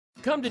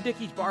Come to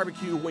Dickey's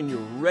Barbecue when you're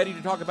ready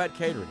to talk about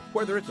catering,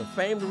 whether it's a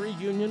family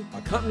reunion, a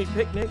company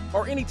picnic,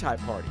 or any type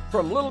party.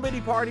 From little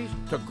bitty parties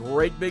to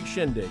great big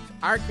shindigs,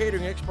 our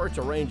catering experts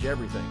arrange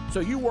everything,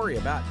 so you worry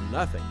about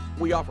nothing.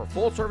 We offer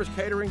full-service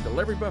catering,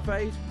 delivery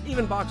buffets,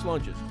 even boxed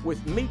lunches,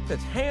 with meat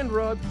that's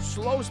hand-rubbed,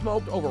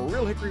 slow-smoked over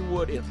real hickory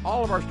wood in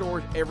all of our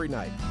stores every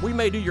night. We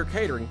may do your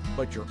catering,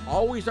 but you're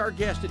always our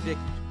guest at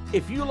Dickey's.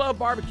 If you love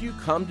barbecue,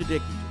 come to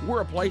Dickey's. We're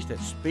a place that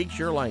speaks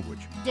your language.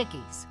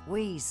 Dickey's,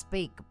 we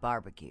speak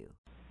barbecue.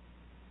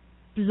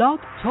 Blog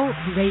Talk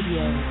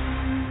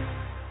Radio.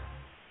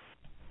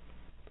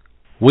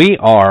 We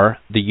are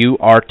the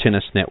UR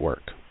Tennis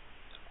Network.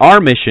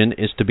 Our mission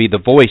is to be the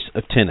voice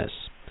of tennis.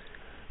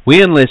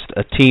 We enlist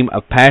a team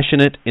of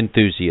passionate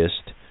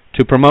enthusiasts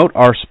to promote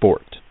our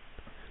sport.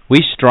 We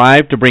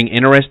strive to bring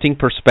interesting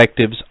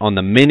perspectives on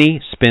the many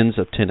spins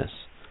of tennis.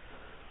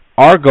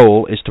 Our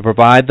goal is to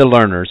provide the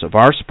learners of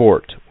our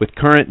sport with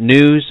current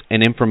news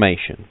and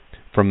information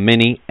from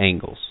many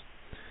angles.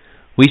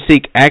 We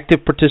seek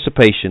active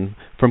participation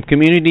from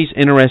communities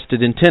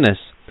interested in tennis,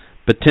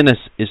 but tennis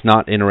is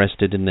not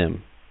interested in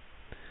them.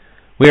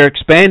 We are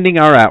expanding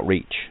our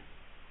outreach.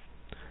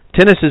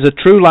 Tennis is a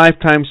true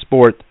lifetime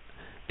sport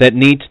that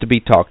needs to be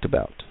talked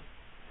about,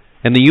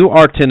 and the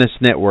UR Tennis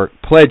Network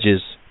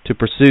pledges to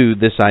pursue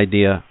this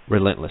idea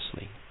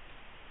relentlessly.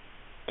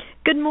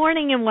 Good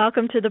morning and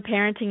welcome to the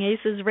Parenting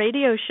Aces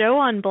radio show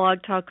on Blog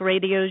Talk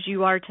Radio's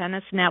UR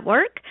Tennis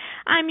Network.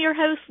 I'm your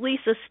host,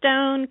 Lisa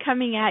Stone,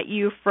 coming at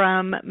you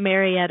from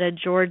Marietta,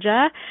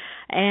 Georgia.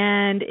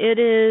 And it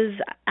is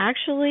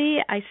actually,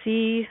 I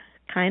see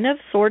kind of,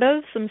 sort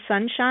of, some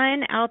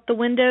sunshine out the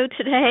window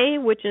today,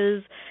 which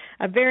is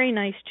a very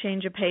nice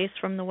change of pace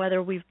from the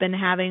weather we've been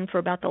having for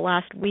about the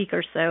last week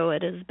or so.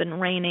 It has been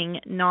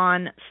raining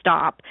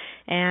non-stop.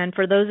 And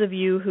for those of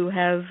you who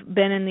have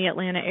been in the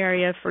Atlanta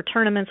area for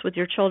tournaments with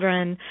your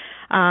children,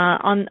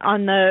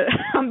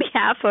 on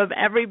behalf of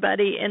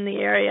everybody in the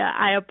area,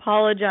 I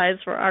apologize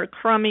for our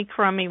crummy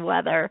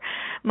weather.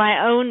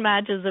 My own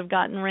matches have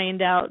gotten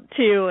rained out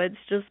too. It's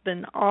just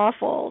been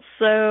awful.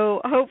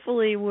 So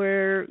hopefully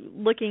we're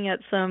looking at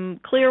some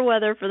clear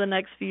weather for the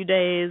next few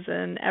days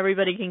and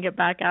everybody can get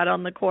back out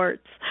on the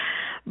courts.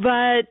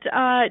 But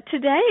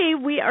today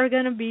we are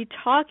going to be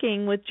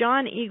talking with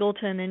John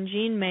Eagleton and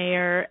Gene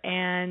Mayer,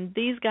 and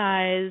these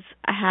guys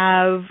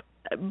have,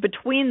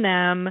 between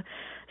them,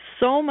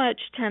 so much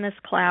tennis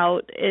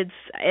clout.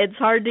 It's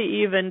hard to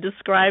even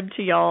describe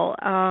to y'all.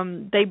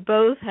 They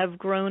both have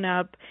grown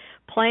up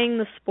playing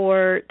the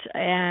sport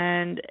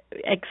and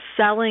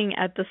excelling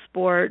at the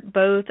sport,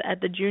 both at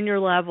the junior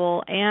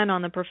level and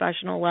on the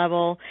professional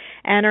level,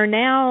 and are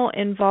now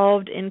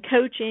involved in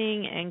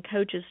coaching and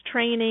coaches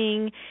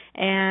training,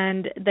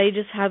 and they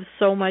just have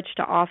so much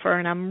to offer,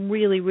 and I'm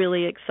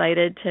really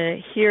excited to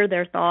hear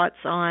their thoughts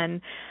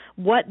on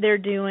what they're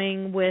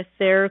doing with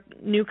their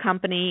new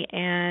company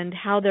and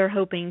how they're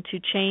hoping to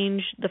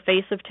change the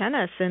face of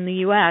tennis in the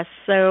U.S.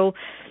 So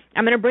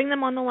I'm going to bring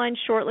them on the line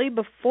shortly.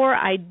 Before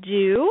I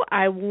do,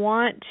 I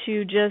want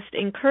to just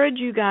encourage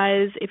you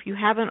guys, if you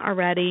haven't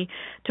already,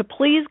 to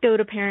please go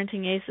to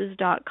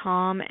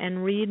ParentingAces.com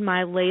and read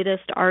my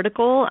latest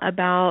article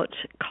about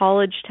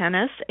college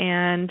tennis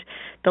and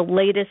the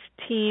latest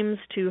teams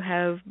to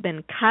have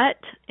been cut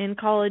in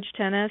college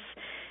tennis.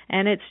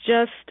 And it's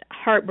just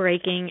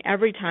heartbreaking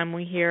every time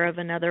we hear of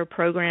another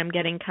program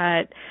getting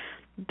cut.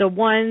 The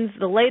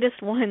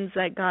latest ones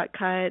that got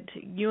cut,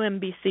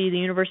 UMBC, the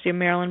University of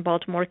Maryland,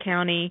 Baltimore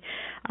County,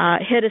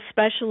 hit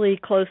especially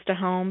close to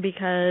home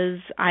because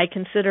I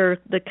consider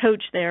the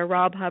coach there,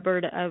 Rob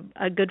Hubbard,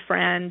 a good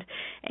friend,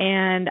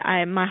 and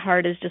my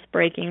heart is just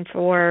breaking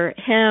for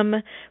him,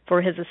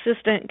 for his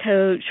assistant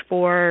coach,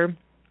 for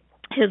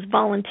his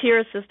volunteer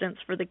assistants,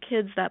 for the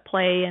kids that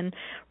play, and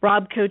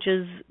Rob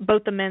coaches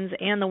both the men's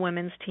and the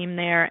women's team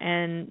there,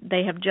 and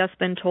they have just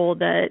been told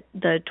that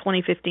the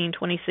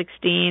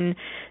 2015-2016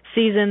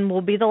 season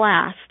will be the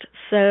last.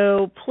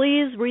 So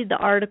please read the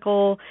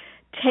article,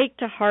 take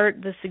to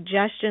heart the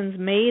suggestions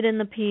made in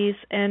the piece,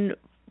 and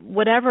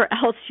whatever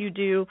else you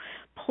do,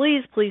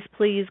 please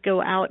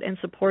go out and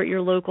support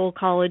your local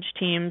college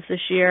teams this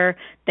year.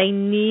 They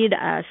need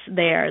us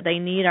there. They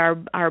need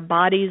our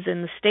bodies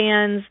in the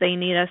stands. They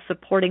need us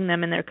supporting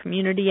them in their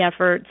community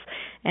efforts.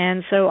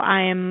 And so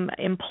I am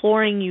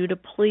imploring you to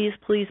please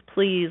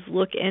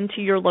look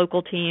into your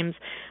local teams,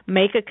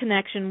 make a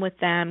connection with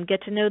them,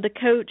 get to know the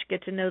coach,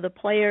 get to know the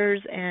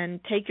players, and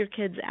take your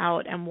kids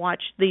out and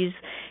watch these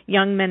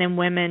young men and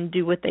women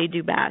do what they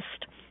do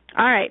best.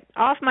 All right,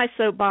 off my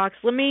soapbox.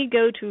 Let me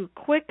go to a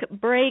quick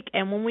break,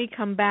 and when we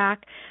come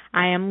back,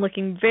 I am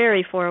looking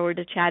very forward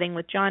to chatting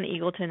with John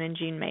Eagleton and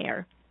Gene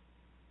Mayer.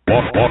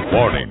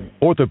 Warning.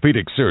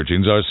 Orthopedic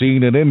surgeons are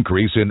seeing an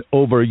increase in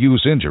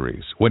overuse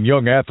injuries when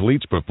young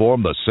athletes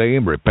perform the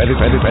same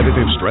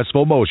repetitive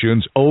stressful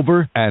motions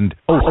over and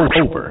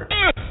over.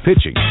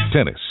 Pitching,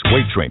 tennis,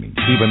 weight training,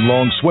 even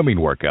long swimming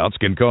workouts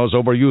can cause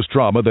overuse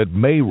trauma that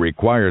may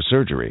require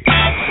surgery.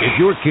 If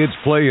your kids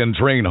play and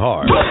train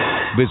hard,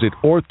 visit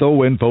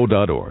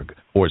orthoinfo.org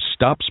or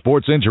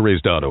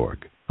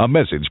stopsportsinjuries.org. A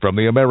message from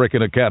the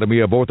American Academy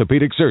of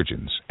Orthopedic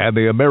Surgeons and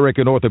the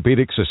American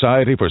Orthopedic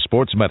Society for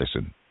Sports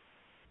Medicine.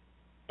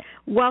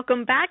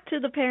 Welcome back to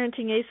the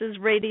Parenting Aces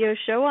radio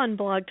show on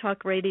Blog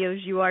Talk Radio's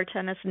UR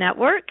Tennis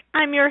Network.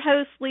 I'm your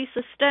host,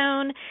 Lisa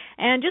Stone,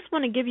 and just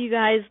want to give you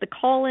guys the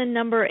call-in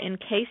number in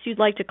case you'd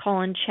like to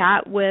call and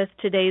chat with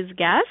today's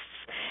guests.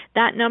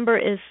 That number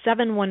is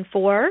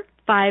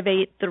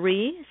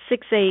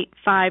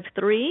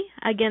 714-583-6853.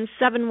 Again,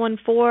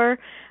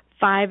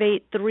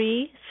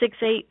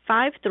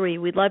 714-583-6853.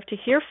 We'd love to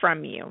hear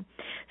from you.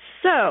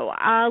 So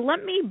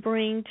let me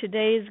bring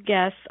today's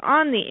guests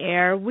on the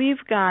air.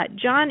 We've got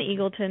John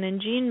Eagleton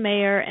and Gene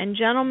Mayer. And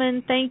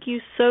gentlemen, thank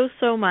you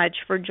so much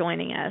for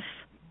joining us.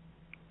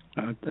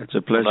 It's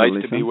a pleasure, Nice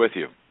Lisa. to be with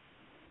you.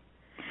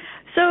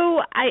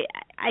 So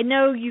I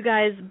know you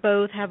guys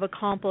both have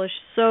accomplished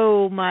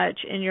so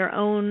much in your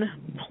own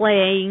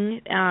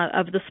playing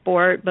of the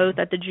sport, both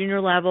at the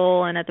junior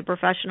level and at the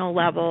professional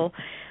level.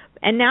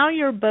 And now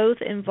you're both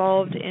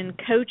involved in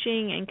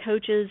coaching and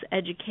coaches'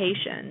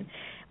 education.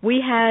 We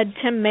had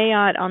Tim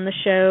Mayotte on the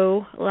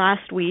show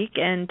last week,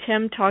 and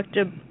Tim talked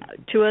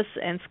to us,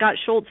 and Scott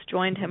Schultz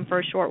joined him for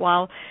a short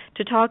while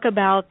to talk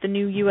about the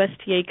new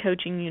USTA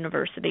Coaching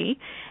University.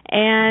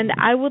 And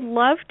I would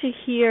love to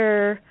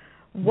hear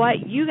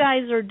what you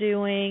guys are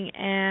doing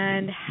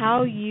and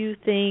how you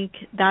think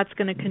that's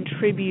going to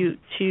contribute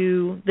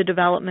to the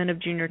development of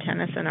junior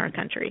tennis in our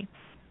country.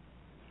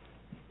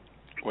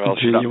 Well,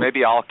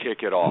 maybe I'll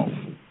kick it off.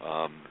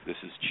 This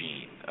is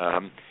Gene.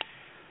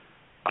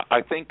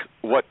 I think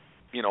what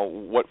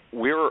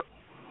we're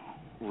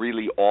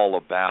really all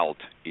about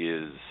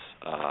is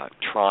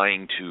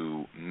trying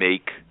to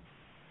make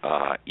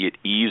it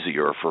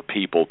easier for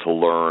people to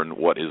learn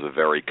what is a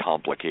very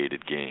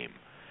complicated game.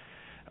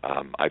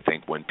 I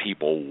think when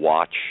people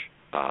watch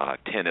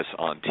tennis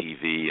on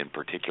TV, and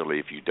particularly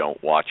if you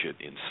don't watch it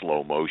in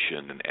slow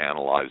motion and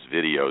analyze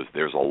videos,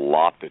 there's a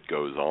lot that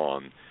goes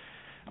on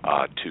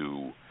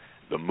to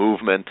the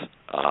movement,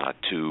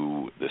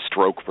 to the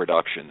stroke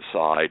production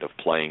side of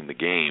playing the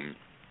game,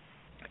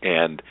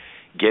 and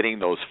getting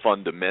those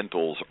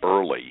fundamentals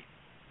early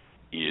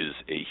is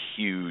a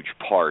huge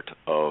part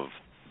of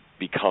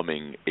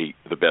becoming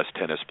the best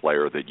tennis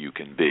player that you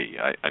can be.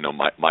 I know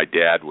my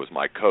dad was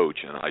my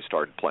coach, and I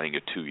started playing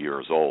at 2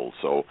 years old,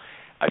 so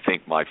I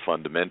think my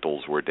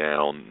fundamentals were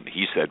down,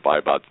 he said, by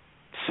about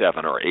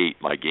 7 or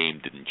 8. My game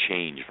didn't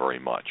change very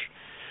much.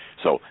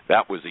 So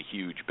that was a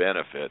huge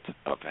benefit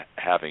of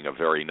having a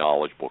very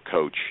knowledgeable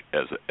coach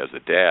as a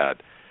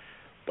dad.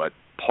 But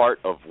part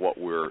of what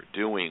we're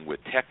doing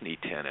with Techne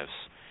Tennis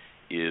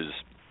is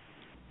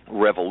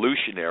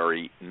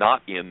revolutionary,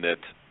 not in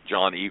that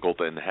John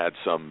Eagleton had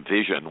some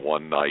vision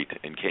one night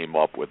and came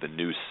up with a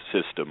new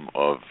system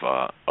of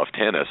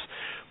tennis,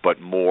 but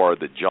more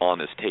that John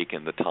has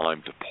taken the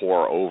time to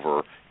pore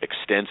over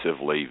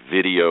extensively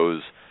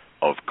videos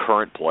of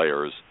current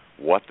players,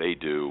 what they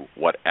do,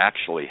 what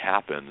actually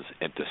happens,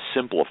 and to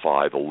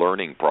simplify the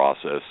learning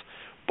process,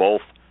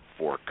 both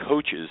for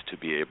coaches to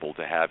be able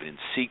to have in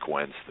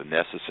sequence the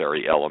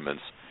necessary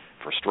elements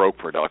for stroke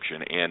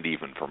production and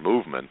even for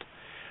movement,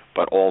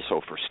 but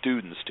also for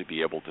students to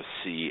be able to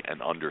see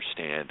and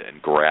understand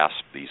and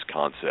grasp these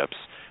concepts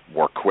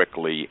more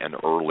quickly and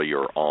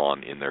earlier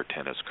on in their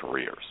tennis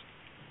careers.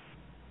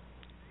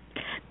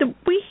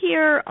 We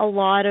hear a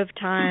lot of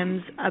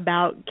times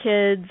about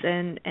kids,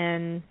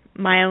 and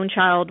my own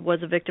child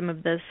was a victim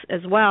of this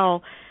as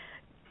well,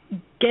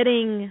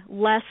 getting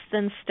less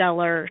than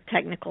stellar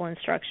technical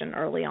instruction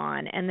early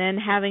on and then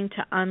having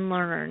to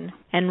unlearn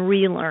and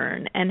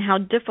relearn, and how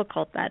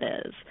difficult that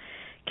is.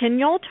 Can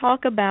y'all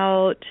talk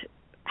about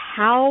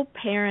how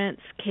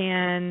parents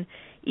can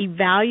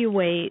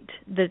evaluate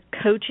the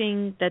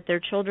coaching that their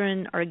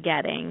children are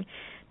getting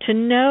to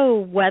know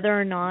whether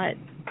or not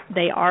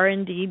they are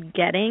indeed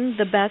getting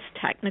the best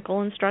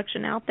technical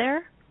instruction out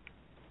there?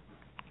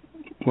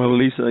 Well,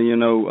 Lisa,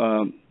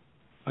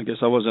 I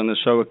guess I was on the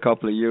show a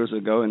couple of years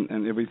ago,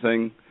 and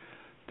everything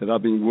that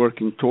I've been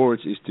working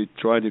towards is to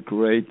try to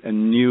create a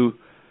new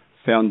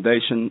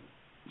foundation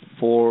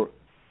for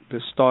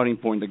the starting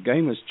point. The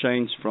game has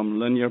changed from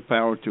linear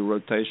power to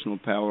rotational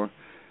power,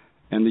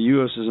 and the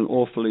U.S. is an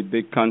awfully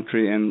big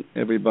country, and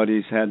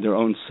everybody's had their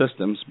own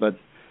systems, but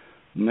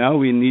now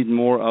we need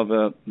more of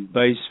a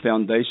base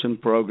foundation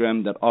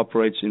program that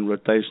operates in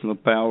rotational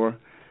power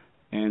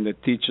and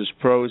that teaches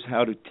pros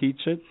how to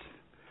teach it.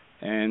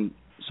 And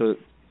so,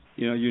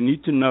 you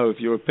need to know, if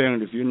you're a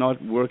parent, if you're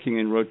not working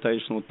in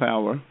rotational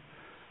power,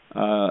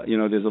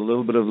 there's a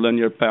little bit of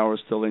linear power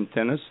still in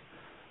tennis,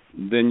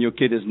 then your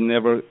kid is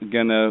never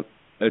going to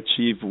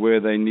achieve where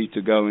they need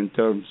to go in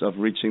terms of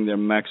reaching their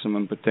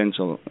maximum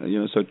potential.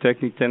 So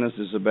Techne Tennis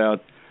is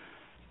about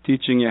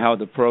teaching you how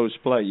the pros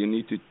play. You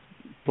need to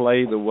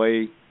play the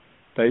way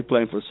they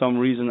play. And for some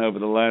reason, over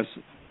the last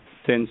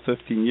 10,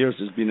 15 years,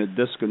 there's been a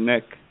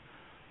disconnect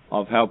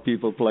of how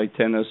people play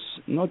tennis,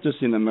 not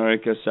just in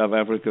America, South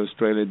Africa,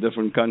 Australia,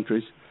 different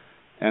countries,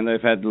 and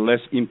they've had less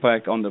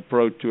impact on the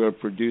pro tour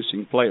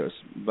producing players.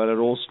 But it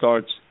all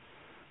starts,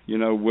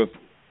 with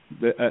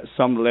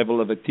some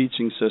level of a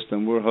teaching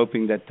system. We're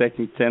hoping that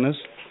Techne Tennis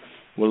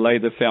will lay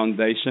the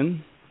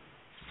foundation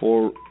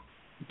for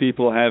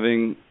people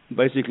having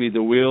basically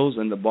the wheels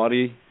and the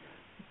body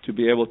to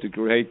be able to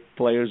create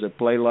players that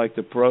play like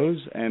the pros.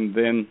 And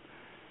then,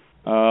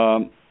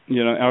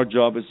 our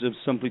job is just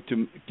simply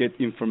to get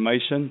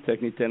information.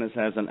 Techne Tennis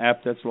has an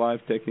app that's live,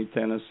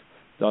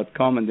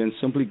 technetennis.com, and then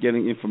simply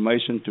getting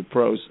information to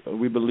pros.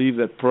 We believe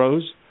that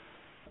pros,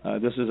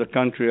 this is a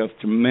country of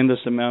tremendous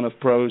amount of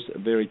pros,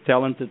 very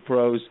talented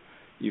pros.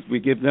 If we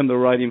give them the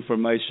right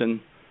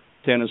information,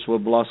 tennis will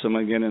blossom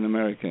again in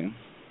America.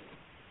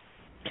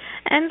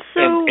 And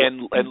so,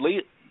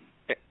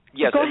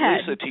 yes, go and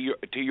ahead.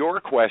 Lisa, to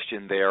your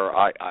question there,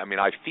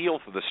 I feel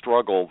for the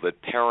struggle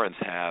that parents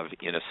have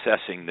in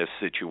assessing this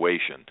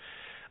situation.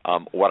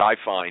 What I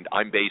find,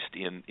 I'm based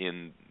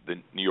in the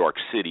New York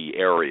City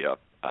area,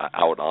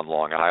 out on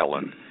Long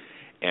Island,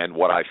 and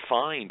what I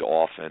find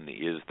often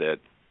is that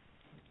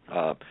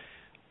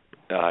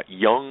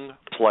young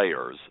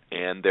players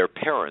and their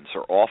parents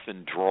are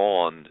often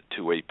drawn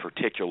to a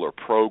particular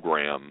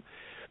program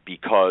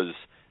because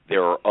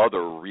there are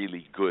other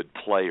really good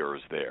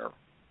players there.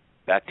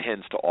 That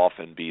tends to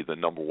often be the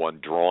number one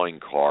drawing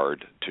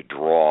card to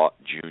draw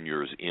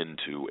juniors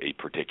into a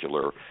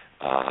particular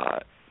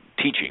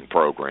teaching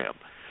program,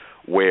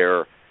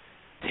 where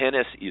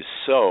tennis is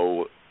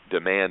so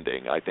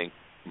demanding. I think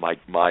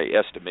my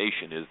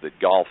estimation is that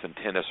golf and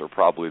tennis are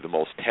probably the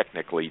most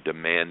technically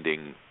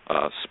demanding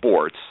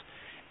sports,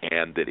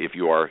 and that if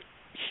you are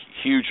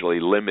hugely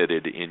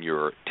limited in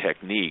your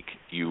technique,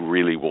 you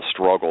really will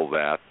struggle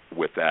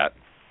with that,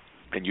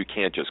 and you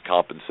can't just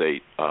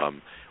compensate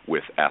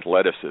with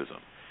athleticism.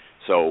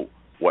 So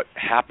what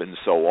happens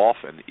so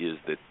often is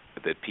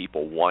that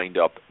people wind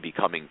up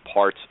becoming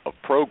parts of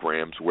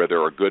programs where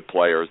there are good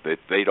players that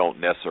they don't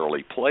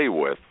necessarily play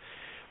with,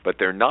 but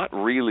they're not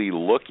really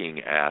looking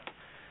at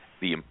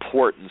the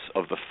importance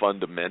of the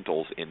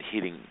fundamentals in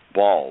hitting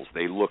balls.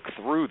 They look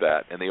through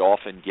that, and they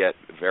often get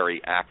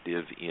very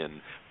active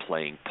in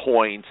playing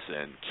points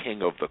and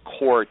king of the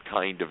court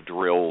kind of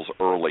drills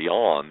early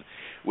on,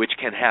 which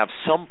can have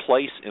some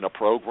place in a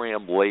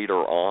program later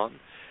on,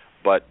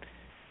 but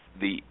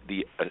the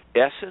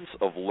essence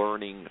of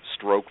learning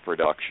stroke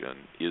production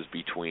is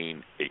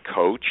between a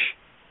coach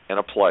and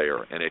a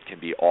player, and it can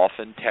be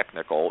often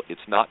technical.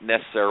 It's not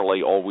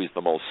necessarily always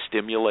the most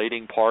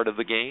stimulating part of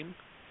the game,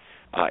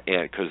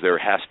 and because there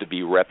has to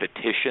be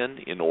repetition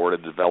in order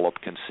to develop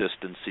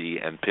consistency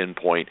and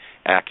pinpoint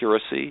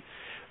accuracy.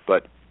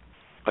 But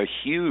a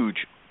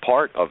huge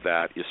part of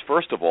that is,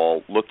 first of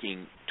all,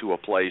 looking to a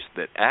place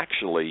that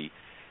actually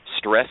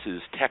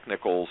stresses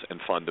technicals and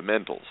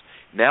fundamentals.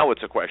 Now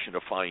it's a question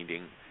of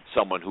finding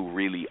someone who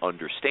really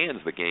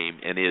understands the game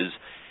and is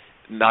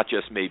not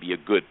just maybe a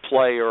good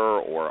player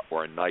or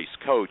a nice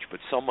coach, but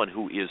someone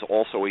who is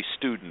also a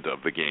student of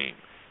the game,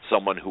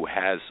 someone who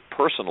has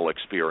personal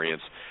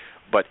experience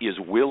but is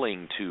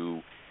willing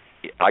to,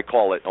 I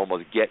call it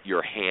almost get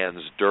your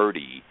hands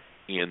dirty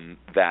in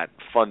that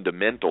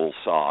fundamental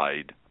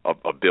side of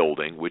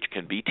building, which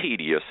can be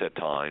tedious at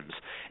times,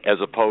 as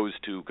opposed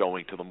to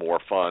going to the more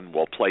fun,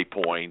 play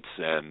points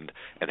and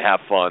have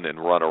fun and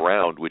run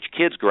around, which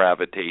kids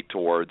gravitate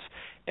towards,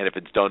 and if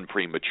it's done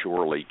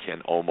prematurely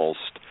can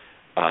almost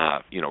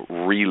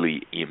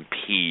really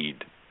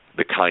impede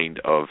the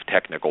kind of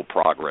technical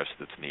progress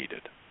that's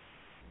needed.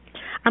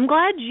 I'm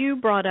glad you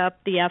brought up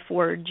the F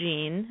word,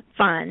 Gene,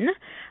 fun,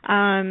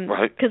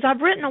 right? Because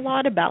I've written a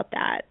lot about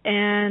that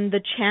and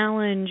the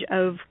challenge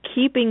of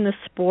keeping the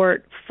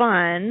sport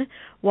fun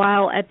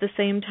while at the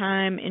same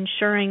time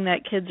ensuring that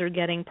kids are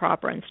getting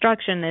proper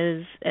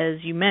instruction, as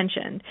you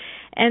mentioned.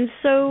 And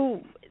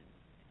so,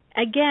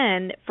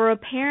 again, for a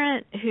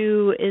parent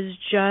who is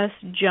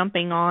just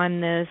jumping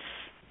on this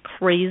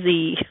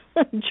crazy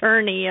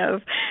journey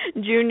of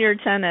junior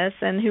tennis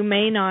and who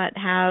may not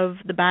have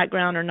the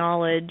background or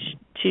knowledge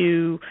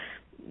to,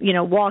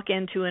 walk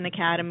into an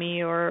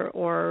academy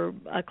or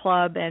a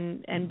club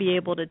and be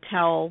able to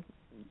tell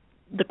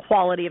the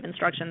quality of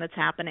instruction that's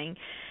happening,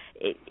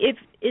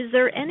 is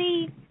there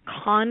any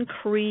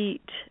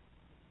concrete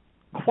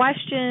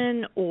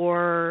question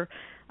or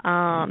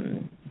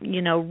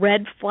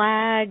red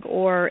flag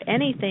or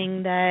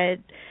anything that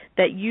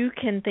you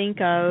can think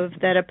of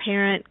that a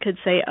parent could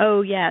say,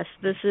 oh, yes,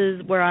 this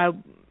is where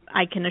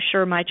I can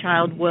assure my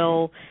child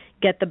will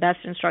get the best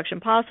instruction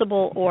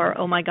possible, or,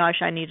 oh, my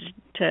gosh, I need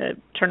to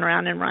turn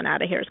around and run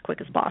out of here as quick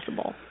as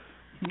possible?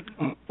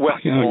 Well,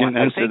 I can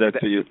answer that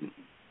to you.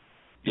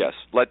 Yes,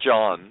 let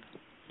John.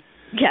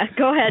 Yeah,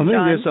 go ahead,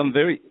 John.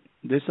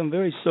 There's some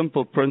very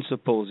simple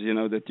principles,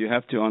 that you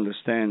have to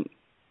understand.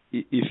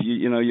 If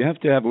you have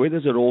to have, where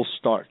does it all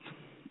start?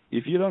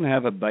 If you don't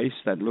have a base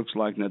that looks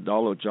like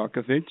Nadal or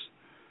Djokovic,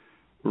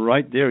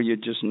 right there you're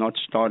just not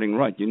starting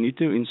right. You need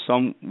to, in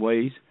some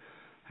ways,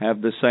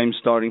 have the same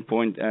starting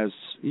point as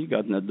you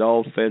got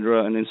Nadal,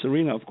 Federer, and then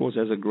Serena, of course,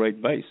 has a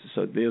great base.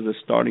 So there's a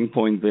starting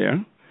point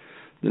there.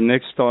 The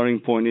next starting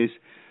point is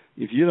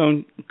if you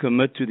don't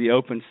commit to the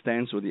open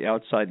stance or the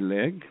outside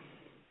leg,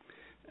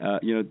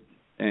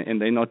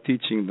 and they're not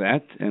teaching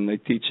that, and they're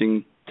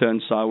teaching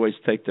turn sideways,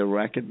 take the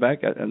racket back,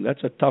 and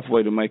that's a tough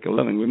way to make a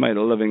living. We made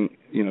a living,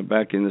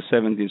 back in the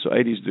 70s or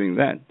 80s doing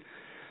that.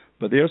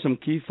 But there are some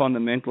key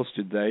fundamentals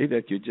today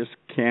that you just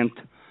can't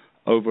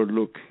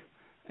overlook.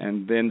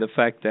 And then the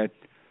fact that,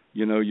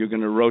 you're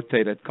going to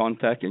rotate at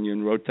contact and you're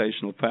in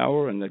rotational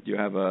power, and that you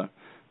have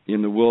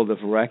in the world of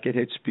racket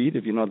head speed,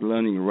 if you're not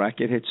learning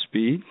racket head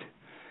speed,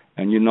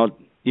 and you're not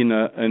in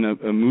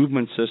a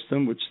movement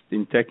system, which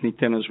in Techne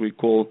Tennis we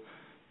call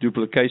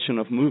duplication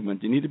of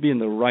movement. You need to be in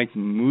the right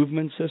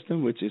movement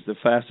system, which is the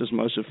fastest,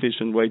 most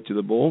efficient way to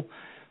the ball.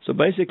 So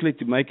basically,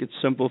 to make it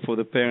simple for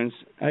the parents,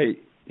 hey,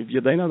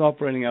 if they're not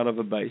operating out of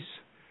a base,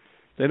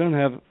 they don't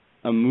have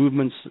a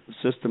movement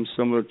system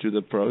similar to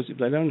the pros, if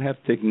they don't have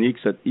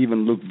techniques that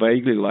even look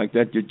vaguely like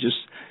that,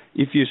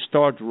 if you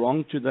start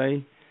wrong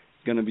today,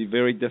 it's going to be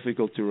very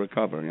difficult to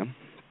recover. Yeah?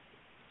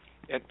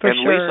 And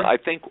Lisa, I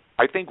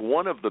think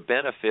one of the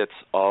benefits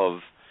of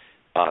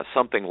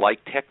something like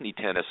Techne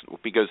Tennis,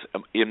 because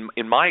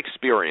in my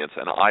experience,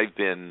 and I've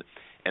been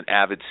an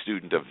avid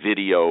student of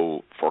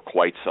video for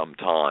quite some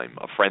time.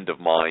 A friend of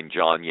mine,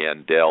 John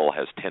Yandel,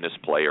 has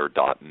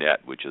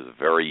tennisplayer.net, which is a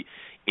very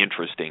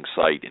interesting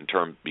site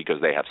because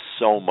they have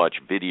so much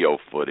video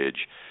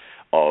footage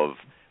of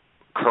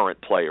current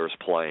players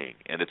playing,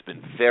 and it's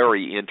been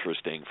very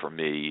interesting for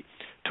me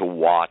to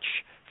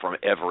watch from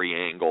every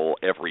angle,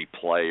 every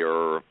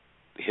player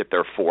hit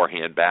their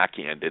forehand,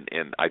 backhand,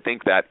 and I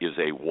think that is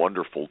a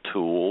wonderful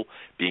tool,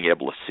 being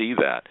able to see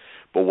that.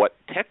 But what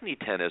Techne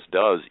Tennis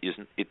does is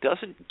it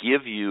doesn't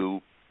give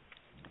you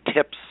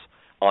tips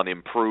on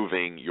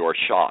improving your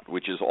shot,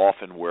 which is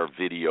often where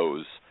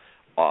videos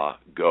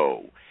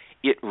go.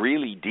 It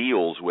really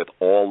deals with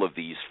all of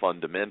these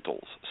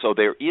fundamentals. So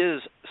there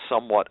is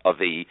somewhat of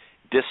a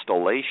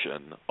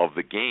distillation of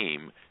the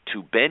game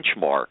to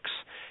benchmarks.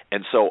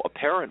 And so a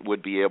parent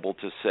would be able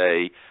to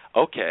say,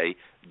 okay,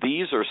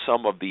 these are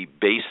some of the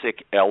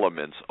basic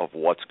elements of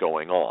what's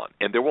going on.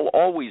 And there will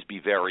always be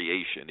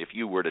variation. If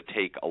you were to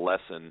take a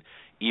lesson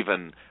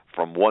even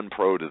from one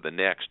pro to the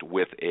next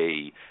with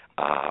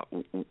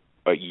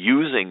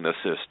using the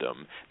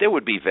system, there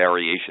would be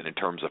variation in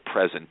terms of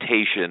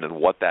presentation and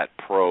what that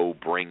pro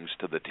brings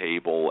to the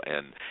table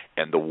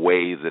and the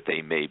way that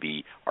they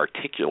maybe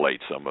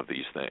articulate some of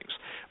these things.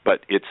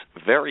 But it's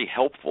very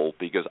helpful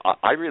because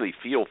I really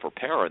feel for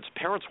parents.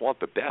 Parents want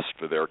the best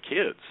for their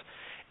kids.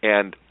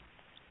 And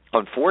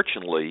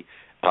unfortunately,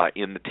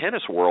 in the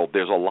tennis world,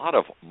 there's a lot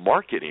of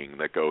marketing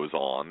that goes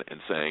on and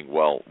saying,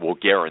 well, we'll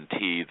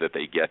guarantee that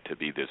they get to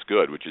be this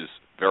good, which is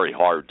very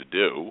hard to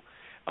do.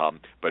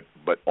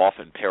 But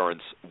often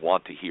parents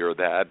want to hear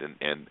that,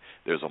 and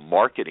there's a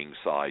marketing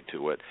side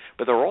to it.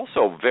 But there are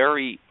also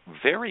very,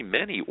 very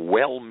many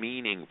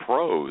well-meaning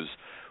pros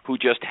who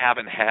just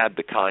haven't had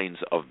the kinds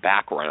of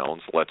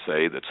backgrounds, let's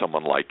say, that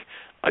someone like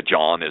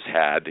John has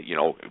had,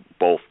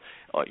 both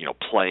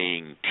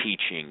playing,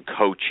 teaching,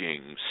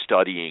 coaching,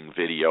 studying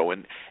video,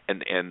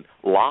 and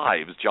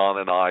lives. John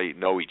and I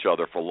know each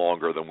other for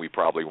longer than we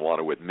probably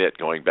want to admit,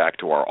 going back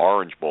to our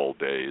Orange Bowl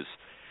days.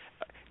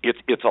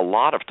 It's a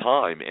lot of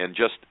time,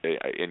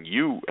 and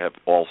you have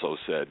also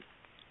said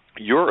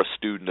you're a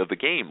student of the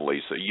game,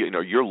 Lisa.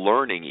 You're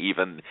learning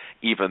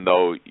even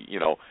though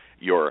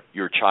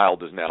your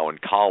child is now in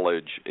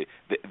college.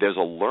 There's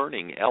a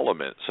learning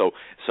element.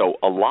 So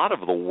a lot of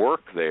the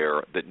work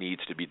there that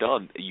needs to be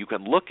done, you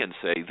can look and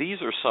say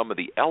these are some of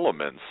the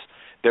elements.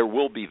 There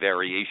will be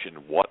variation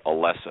in what a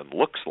lesson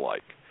looks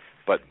like,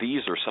 but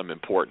these are some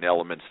important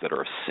elements that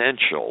are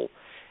essential.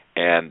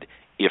 And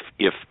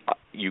if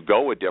you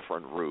go a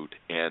different route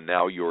and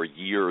now you're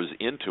years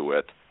into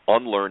it,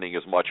 unlearning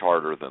is much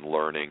harder than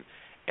learning,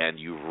 and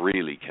you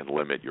really can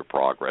limit your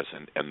progress,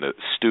 and the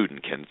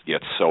student can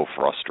get so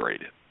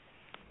frustrated.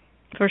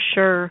 For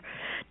sure.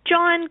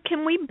 John,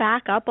 can we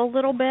back up a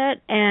little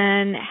bit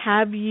and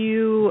have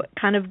you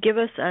kind of give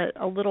us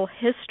a little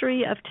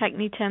history of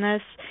Techne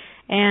Tennis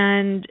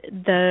and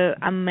the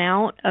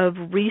amount of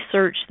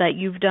research that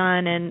you've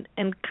done and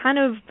kind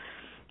of,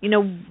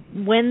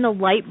 when the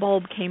light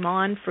bulb came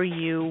on for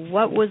you,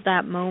 what was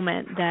that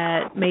moment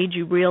that made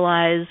you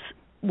realize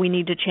we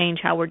need to change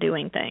how we're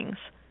doing things?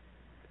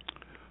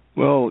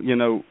 Well,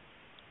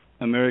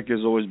 America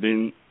has always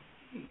been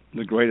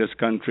the greatest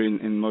country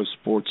in most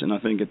sports, and I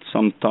think at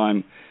some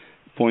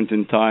point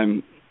in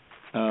time,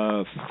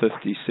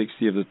 50,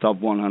 60 of the top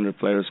 100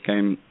 players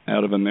came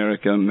out of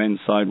America, men's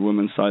side,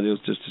 women's side. It was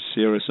just a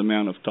serious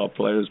amount of top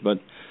players. But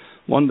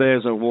one day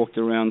as I walked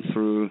around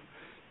through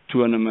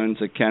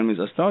tournaments, academies,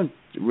 I started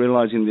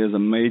realizing there's a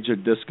major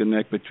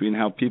disconnect between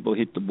how people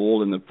hit the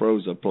ball and the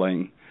pros are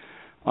playing.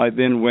 I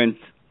then went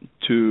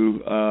to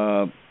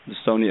the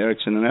Sony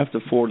Ericsson, and after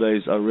 4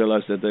 days I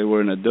realized that they were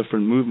in a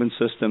different movement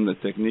system. The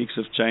techniques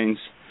have changed.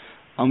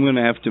 I'm going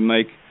to have to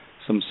make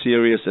some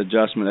serious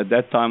adjustment. At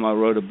that time I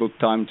wrote a book,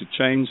 Time to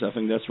Change. I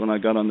think that's when I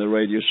got on the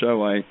radio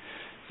show. I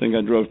think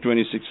I drove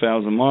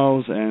 26,000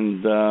 miles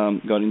and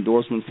got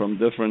endorsement from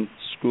different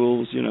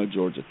schools,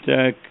 Georgia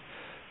Tech,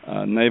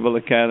 Naval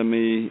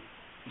Academy,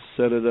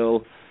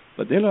 Citadel,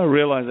 But then I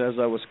realized as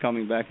I was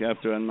coming back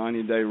after a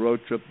 90-day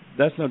road trip,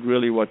 that's not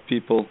really what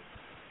people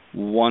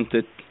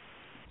wanted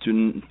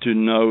to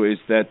know, is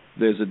that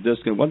there's a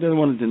disconnect. What they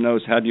wanted to know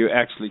is, how do you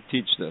actually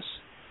teach this?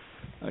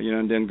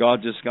 And then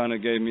God just kind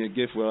of gave me a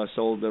gift where I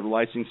sold the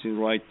licensing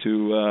right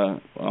to,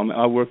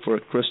 I work for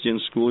a Christian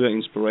school here,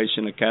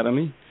 Inspiration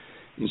Academy.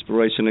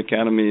 Inspiration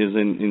Academy is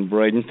in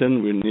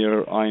Bradenton. We're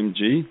near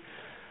IMG.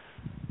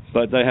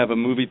 But they have a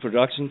movie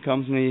production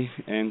company,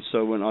 and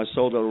so when I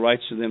sold the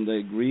rights to them, they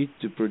agreed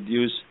to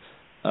produce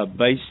a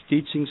base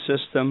teaching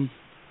system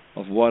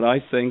of what I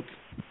think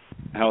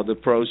how the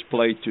pros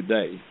play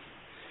today.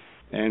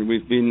 And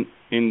we've been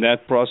in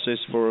that process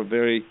for a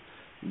very,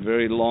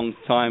 very long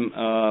time.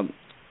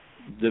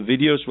 The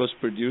videos was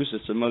produced.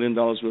 It's $1 million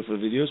worth of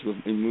videos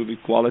in movie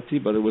quality,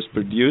 but it was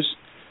produced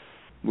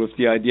with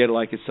the idea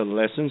like it's a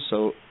lesson,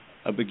 so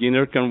a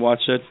beginner can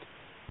watch it,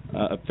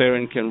 a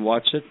parent can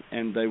watch it,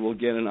 and they will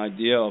get an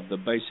idea of the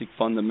basic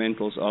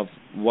fundamentals of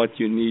what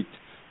you need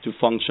to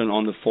function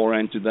on the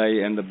forehand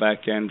today and the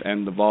backhand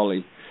and the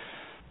volley.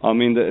 I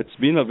mean, it's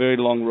been a very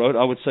long road.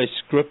 I would say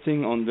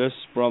scripting on this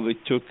probably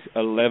took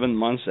 11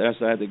 months, as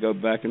I had to go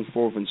back and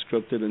forth and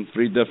script it in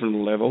 3 different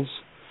levels.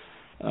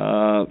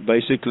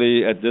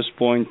 Basically, at this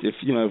point, if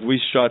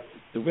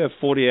we have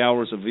 40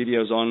 hours of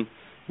videos on,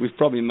 we've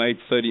probably made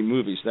 30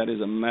 movies. That is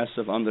a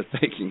massive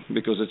undertaking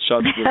because it's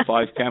shot with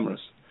 5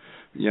 cameras.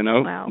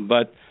 Wow.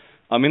 But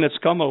I mean, it's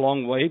come a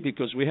long way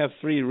because we have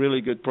 3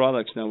 really good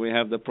products now. We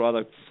have the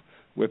product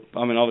with,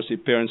 obviously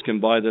parents can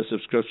buy the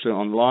subscription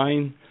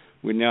online.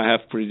 We now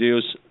have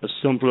produced a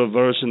simpler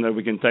version that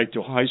we can take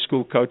to high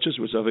school coaches,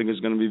 which I think is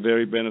going to be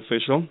very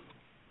beneficial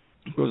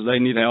because they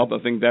need help. I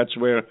think that's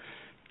where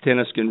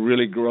tennis can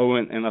really grow,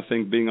 and I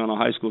think being on a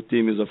high school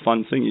team is a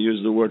fun thing. You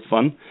use the word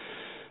fun.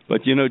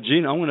 But, Gene,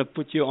 I want to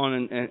put you on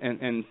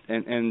and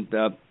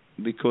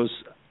because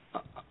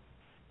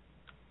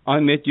I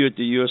met you at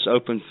the U.S.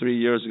 Open 3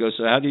 years ago,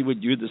 so how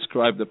would you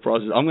describe the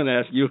process? I'm going to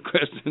ask you a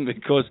question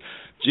because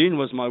Gene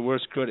was my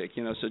worst critic.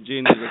 So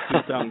Gene is a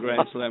 2-time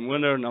Grand Slam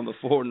winner, number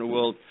 4 in the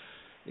world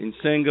in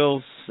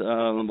singles,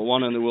 number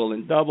 1 in the world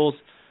in doubles,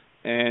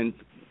 and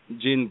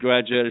Gene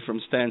graduated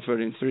from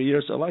Stanford in 3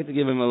 years, so I like to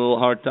give him a little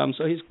hard time.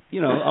 So he's,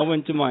 I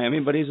went to Miami,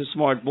 but he's a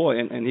smart boy,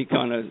 and he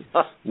kind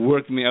of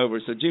worked me over.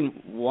 So,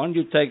 Gene, why don't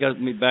you take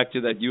me back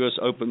to that U.S.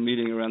 Open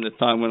meeting around the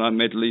time when I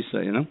met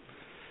Lisa,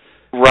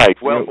 Right.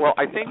 Well,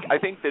 I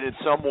think that in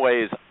some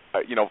ways,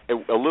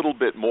 a little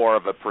bit more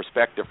of a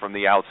perspective from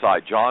the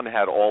outside. John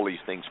had all these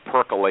things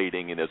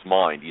percolating in his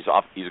mind.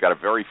 He's got a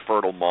very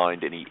fertile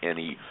mind, and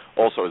he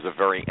also is a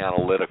very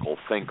analytical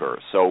thinker.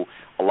 So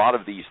a lot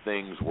of these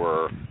things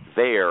were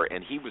there,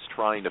 and he was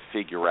trying to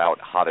figure out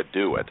how to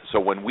do it. So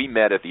when we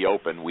met at the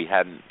Open, we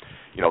hadn't,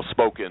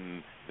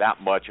 spoken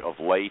that much of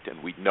late,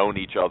 and we'd known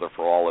each other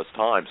for all this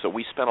time. So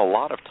we spent a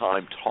lot of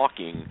time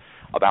talking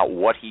about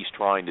what he's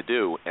trying to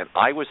do, and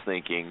I was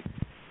thinking,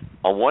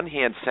 on one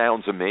hand,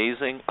 sounds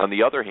amazing. On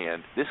the other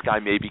hand, this guy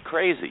may be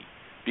crazy,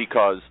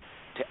 because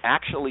to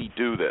actually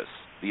do this,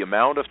 the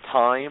amount of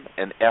time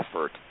and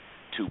effort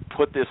to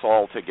put this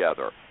all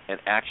together and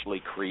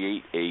actually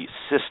create a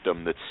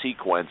system that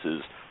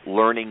sequences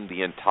learning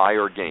the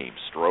entire game,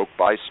 stroke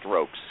by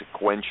stroke,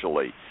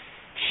 sequentially,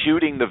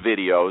 shooting the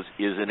videos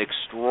is an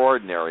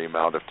extraordinary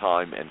amount of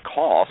time and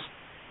cost.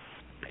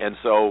 And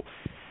so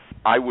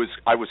I was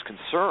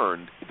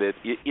concerned that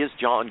is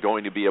John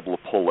going to be able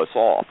to pull this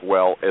off?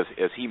 Well,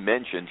 as he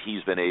mentioned,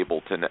 he's been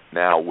able to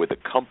now, with a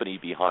company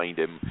behind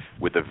him,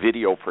 with the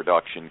video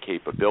production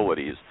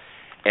capabilities.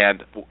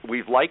 And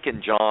we've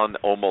likened John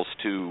almost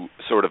to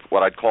sort of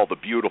what I'd call the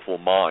beautiful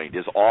mind.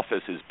 His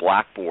office is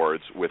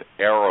blackboards with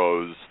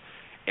arrows,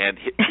 and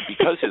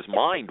because his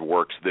mind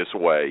works this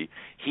way,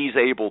 he's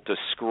able to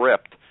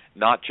script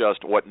not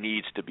just what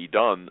needs to be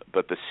done,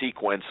 but the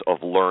sequence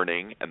of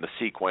learning and the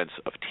sequence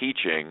of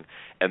teaching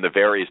and the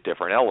various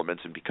different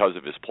elements, and because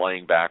of his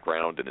playing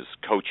background and his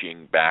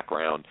coaching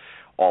background,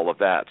 all of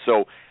that.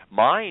 So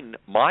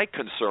my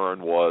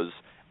concern was,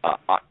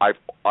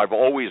 I've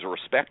always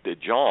respected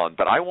John,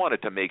 but I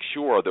wanted to make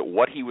sure that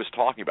what he was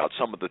talking about,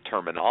 some of the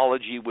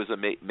terminology was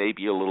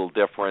maybe a little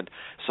different,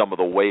 some of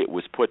the way it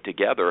was put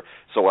together.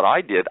 So what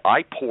I did,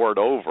 I poured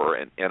over,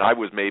 and I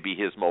was maybe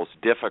his most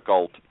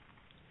difficult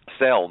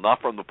sell,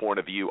 not from the point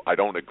of view I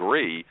don't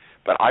agree,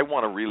 but I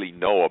want to really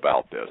know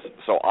about this.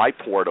 So I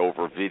poured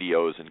over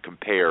videos and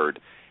compared,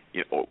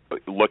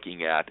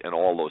 looking at and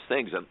all those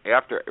things. And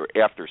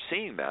after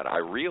seeing that, I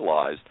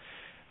realized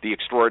the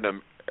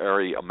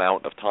extraordinary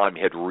amount of time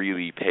had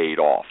really paid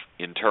off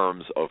in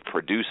terms of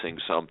producing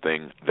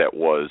something that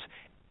was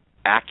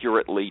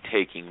accurately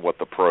taking what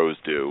the pros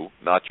do,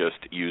 not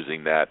just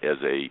using that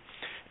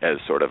as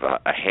sort of a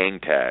hang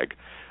tag,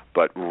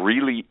 but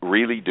really,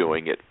 really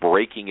doing it,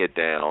 breaking it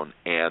down,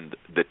 and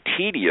the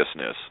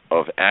tediousness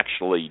of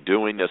actually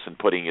doing this and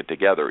putting it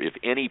together. If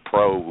any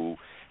pro who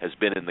has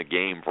been in the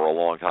game for a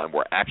long time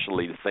were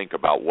actually to think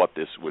about what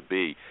this would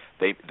be,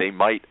 they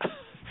might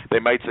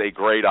say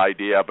great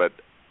idea, but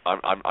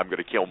I'm going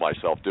to kill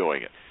myself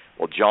doing it.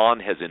 Well,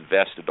 John has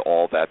invested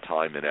all that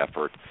time and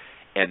effort,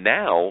 and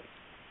now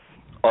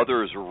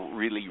others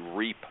really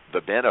reap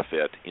the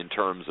benefit in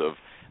terms of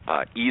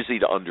easy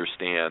to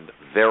understand,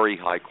 very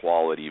high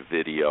quality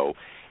video,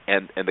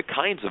 and the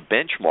kinds of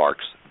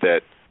benchmarks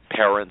that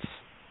parents,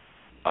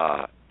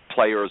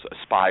 players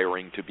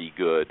aspiring to be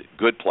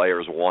good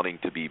players wanting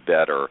to be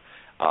better,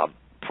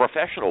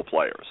 professional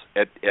players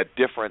at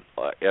different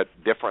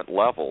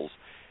levels,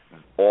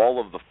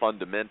 all of the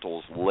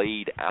fundamentals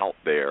laid out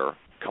there,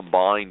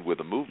 combined with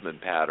the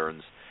movement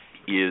patterns,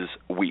 is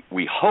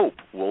we hope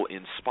will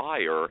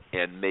inspire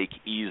and make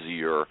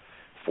easier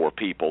for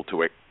people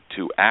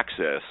to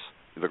access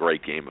the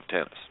great game of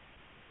tennis.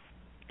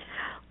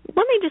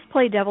 Let me just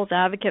play devil's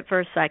advocate for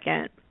a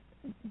second.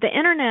 The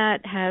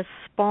internet has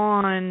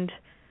spawned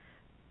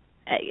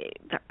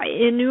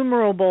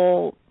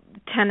innumerable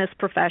tennis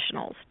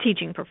professionals,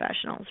 teaching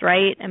professionals,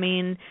 right? I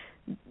mean,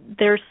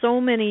 there's so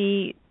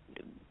many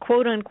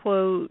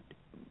quote-unquote,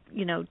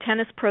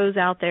 tennis pros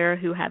out there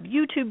who have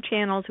YouTube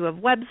channels, who have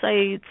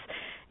websites,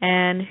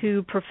 and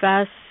who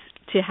profess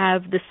to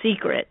have the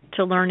secret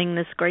to learning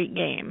this great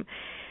game.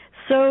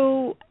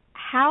 So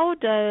how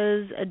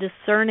does a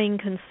discerning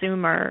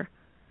consumer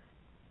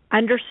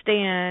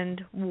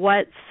understand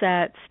what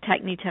sets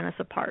Techne Tennis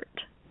apart?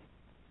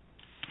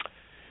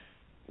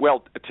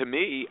 Well, to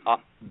me,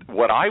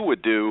 what I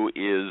would do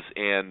is,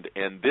 and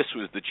this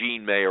was the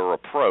Gene Mayer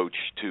approach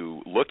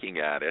to looking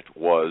at it,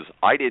 was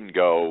I didn't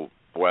go,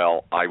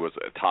 well, I was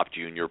a top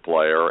junior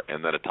player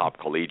and then a top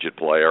collegiate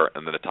player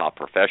and then a top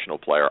professional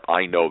player.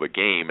 I know the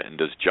game, and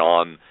does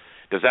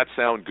that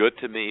sound good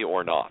to me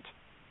or not?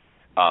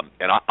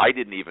 And I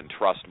didn't even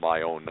trust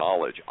my own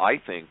knowledge. I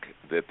think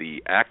that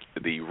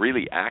the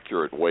really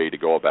accurate way to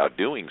go about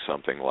doing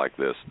something like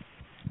this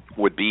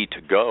would be to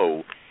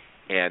go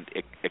and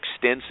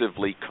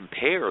extensively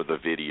compare the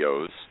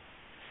videos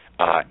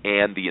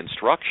and the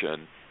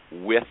instruction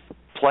with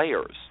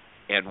players,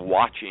 and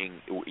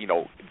watching,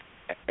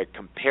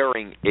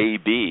 comparing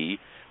A/B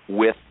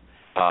with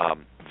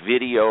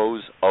videos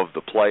of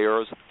the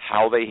players,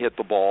 how they hit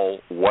the ball,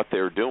 what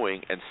they're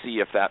doing, and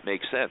see if that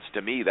makes sense.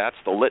 To me, that's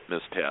the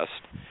litmus test.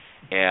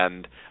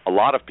 And a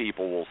lot of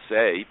people will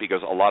say,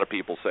 because a lot of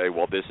people say,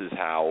 well, this is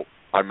how,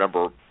 I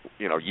remember,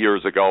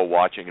 years ago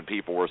watching, and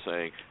people were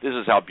saying, this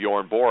is how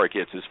Bjorn Borg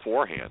hits his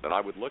forehand. And I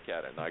would look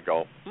at it and I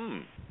go,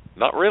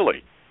 not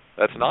really.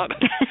 That's not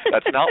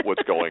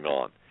what's going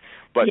on.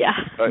 But yeah.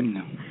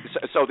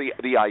 So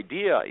the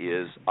idea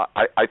is,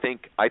 I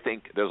think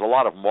there's a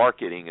lot of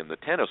marketing in the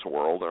tennis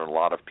world. There are a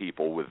lot of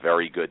people with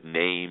very good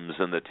names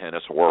in the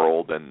tennis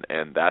world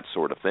and that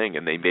sort of thing,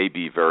 and they may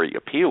be very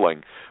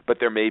appealing, but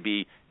there may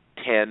be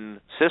 10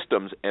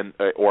 systems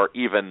or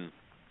even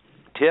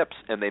tips,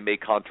 and they may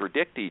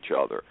contradict each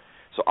other.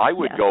 So I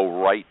would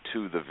go right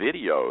to the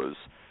videos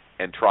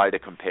and try to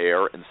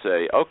compare and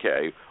say,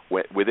 okay,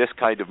 with this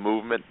kind of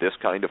movement, this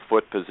kind of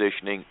foot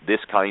positioning, this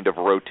kind of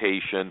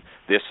rotation,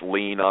 this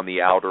lean on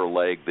the outer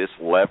leg, this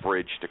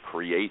leverage to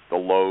create the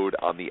load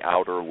on the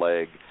outer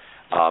leg,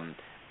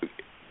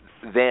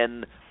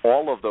 then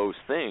all of those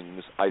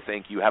things, I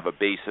think you have a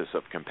basis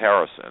of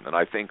comparison. And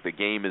I think the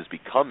game is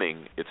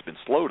becoming, it's been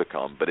slow to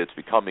come, but it's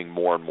becoming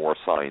more and more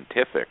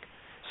scientific.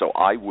 So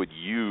I would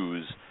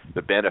use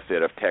the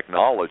benefit of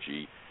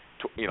technology.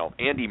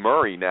 Andy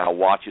Murray now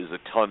watches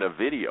a ton of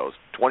videos.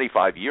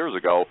 25 years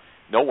ago,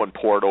 no one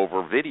pored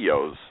over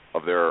videos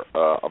of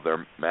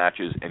their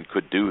matches and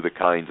could do the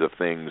kinds of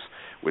things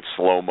with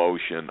slow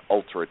motion,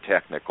 ultra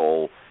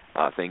technical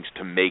things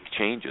to make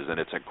changes, and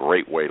it's a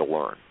great way to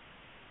learn.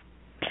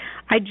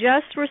 I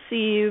just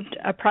received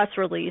a press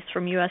release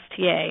from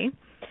USTA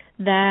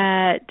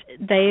that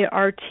they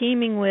are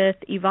teaming with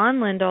Yvonne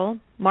Lindell,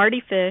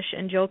 Marty Fish,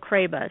 and Jill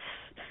Krabus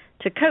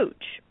to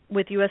coach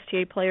with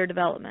USTA player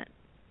development.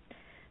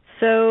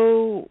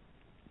 So,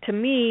 to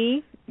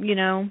me,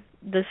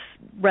 this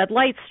red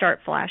lights start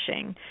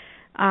flashing.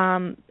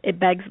 It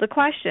begs the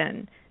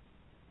question.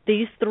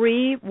 These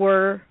three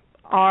were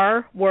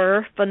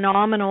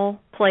phenomenal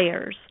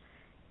players.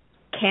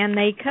 Can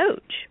they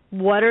coach?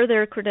 What are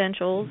their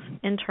credentials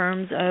in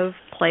terms of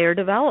player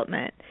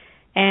development?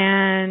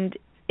 And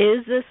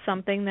is this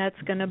something that's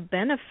going to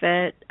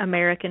benefit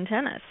American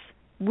tennis?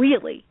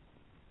 Really?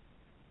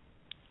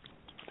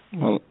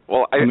 Well,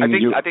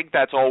 I think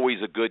that's always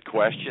a good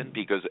question,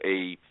 because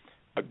a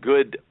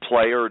good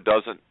player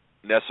doesn't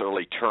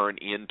necessarily turn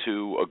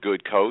into a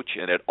good coach,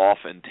 and it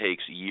often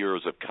takes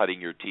years of cutting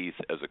your teeth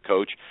as a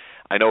coach.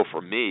 I know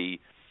for me,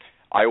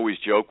 I always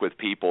joke with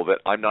people that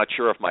I'm not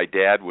sure if my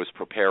dad was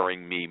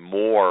preparing me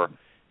more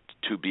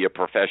to be a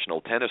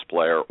professional tennis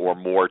player or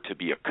more to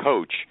be a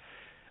coach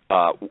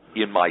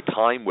in my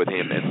time with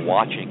him and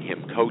watching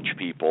him coach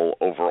people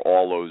over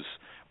all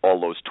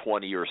those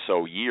 20 or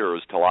so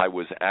years till I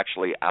was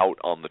actually out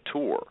on the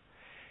tour.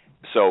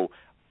 So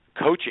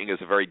coaching is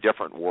a very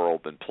different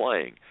world than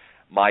playing.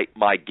 My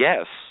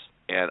guess,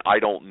 and I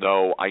don't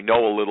know, I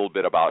know a little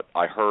bit about,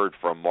 I heard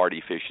from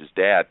Marty Fish's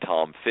dad,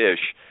 Tom Fish,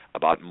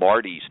 about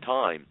Marty's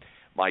time.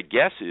 My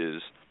guess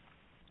is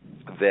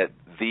that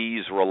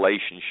these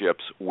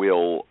relationships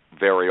will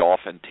very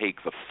often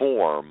take the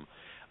form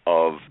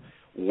of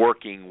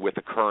working with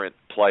the current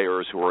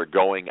players who are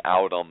going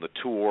out on the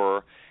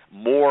tour,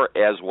 more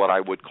as what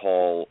I would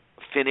call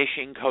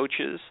finishing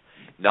coaches,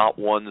 not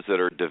ones that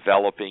are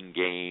developing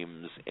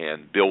games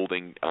and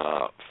building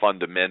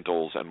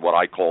fundamentals and what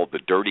I call the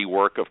dirty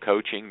work of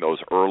coaching, those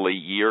early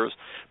years,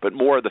 but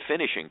more the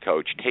finishing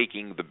coach,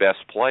 taking the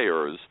best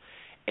players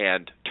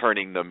and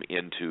turning them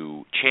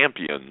into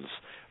champions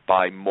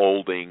by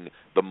molding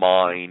the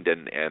mind,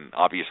 and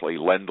obviously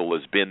Lendl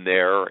has been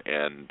there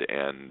and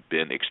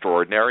been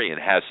extraordinary and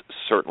has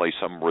certainly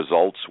some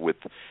results with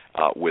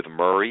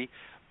Murray.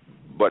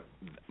 But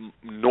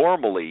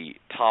normally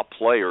top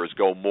players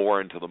go more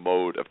into the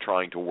mode of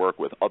trying to work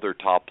with other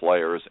top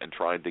players and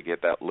trying to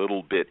get that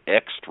little bit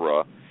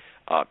extra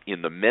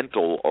in the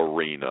mental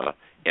arena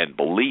and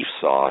belief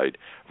side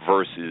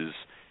versus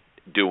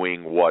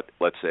doing what,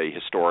 let's say,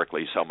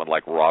 historically someone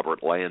like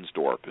Robert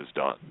Lansdorp has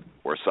done,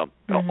 or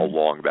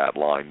along that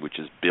line, which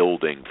is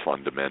building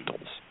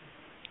fundamentals.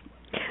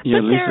 Yeah,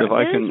 Lisa, if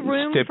I can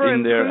step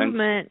in there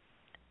and...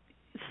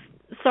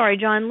 Sorry,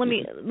 John, let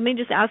me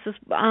just ask this.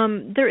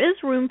 There is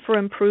room for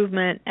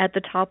improvement at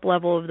the top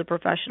level of the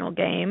professional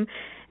game.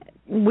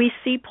 We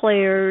see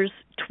players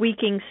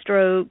tweaking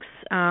strokes.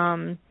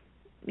 My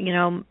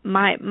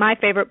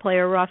favorite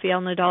player,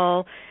 Rafael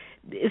Nadal,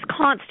 is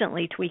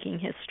constantly tweaking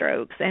his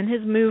strokes and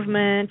his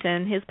movement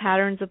and his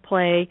patterns of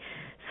play.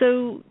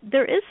 So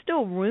there is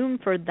still room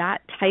for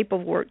that type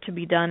of work to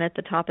be done at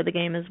the top of the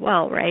game as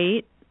well,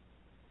 right?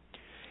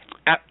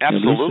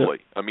 Absolutely.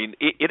 I mean,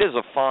 it is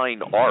a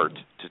fine art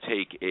to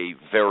take a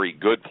very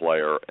good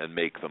player and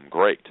make them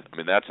great. I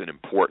mean, that's an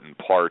important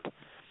part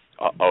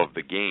of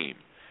the game.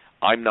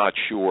 I'm not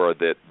sure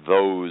that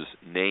those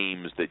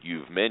names that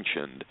you've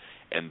mentioned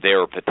and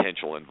their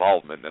potential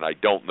involvement, and I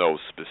don't know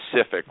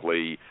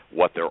specifically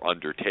what they're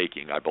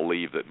undertaking. I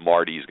believe that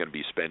Marty's going to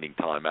be spending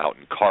time out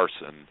in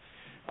Carson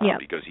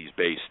because he's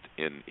based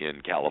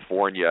in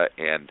California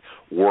and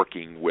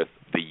working with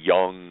the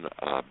young,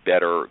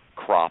 better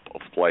crop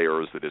of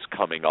players that is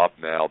coming up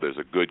now. There's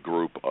a good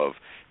group of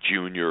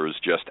juniors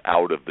just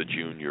out of the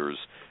juniors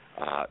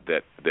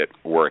that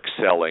were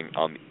excelling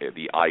on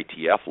the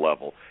ITF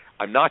level.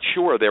 I'm not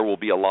sure there will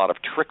be a lot of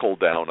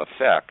trickle-down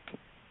effect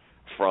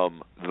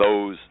from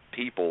those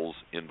people's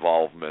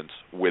involvements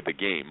with the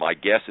game. My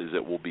guess is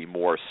it will be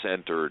more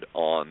centered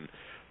on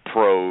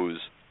pros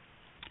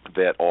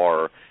that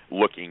are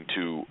looking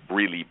to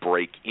really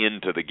break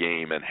into the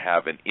game and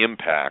have an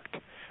impact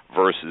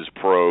versus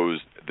pros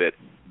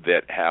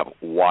that have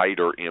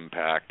wider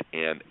impact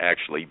and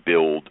actually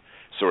build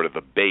sort of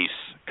the base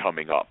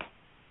coming up.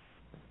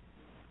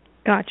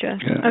 Gotcha.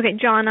 Yeah. Okay,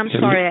 John, I'm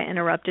sorry I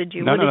interrupted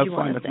you. What did you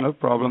want to say? No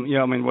problem.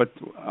 Yeah, I mean, what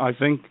I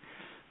think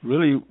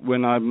really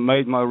when I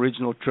made my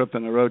original trip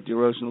and I wrote the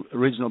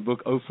original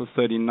book, 0 for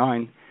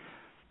 39,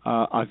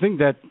 I think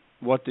that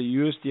what the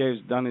USTA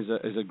has done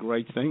is a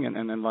great thing,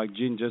 and then like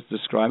Gene just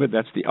described it,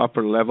 that's the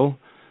upper level.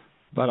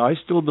 But I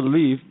still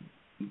believe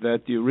that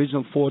the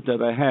original thought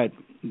that I had,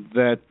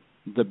 that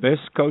the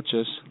best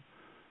coaches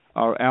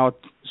are out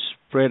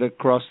spread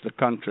across the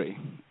country,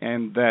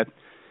 and that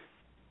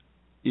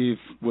if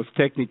with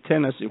Techne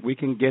Tennis, if we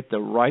can get the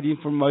right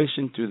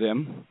information to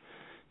them,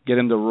 get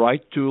them the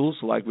right tools,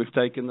 like we've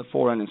taken the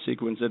forehand and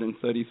sequenced it in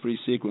 33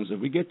 sequences,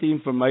 if we get the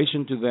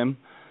information to them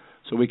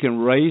so we can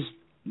raise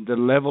the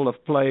level of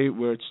play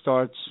where it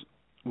starts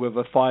with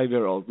a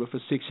 5-year-old, with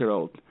a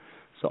 6-year-old.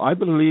 So I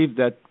believe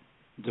that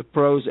the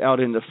pros out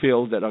in the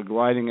field that are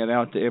grinding it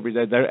out every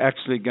day, they're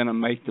actually going to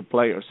make the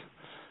players.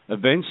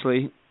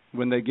 Eventually,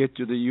 when they get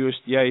to the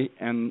USTA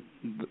and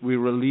we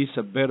release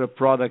a better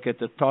product at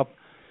the top,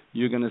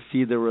 you're going to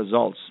see the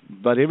results.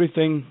 But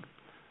everything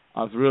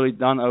I've really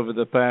done over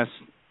the past,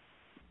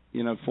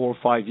 4 or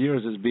 5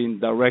 years has been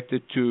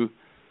directed to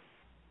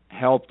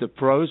help the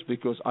pros,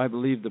 because I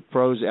believe the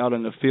pros out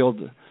in the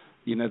field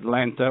in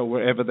Atlanta,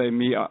 wherever they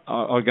meet,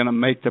 are going to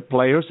make the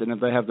players. And if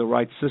they have the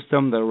right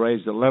system, they'll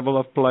raise the level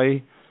of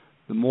play.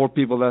 The more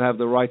people that have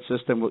the right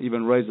system will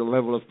even raise the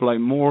level of play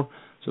more.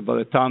 So by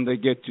the time they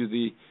get to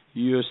the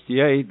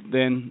USTA,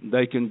 then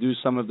they can do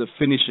some of the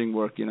finishing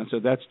work, So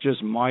that's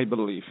just my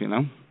belief,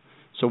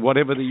 So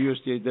whatever the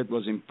USTA did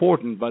was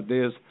important, but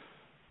there's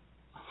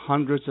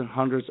hundreds and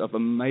hundreds of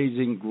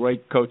amazing,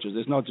 great coaches.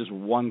 There's not just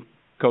one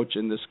coach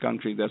in this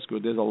country that's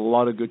good. There's a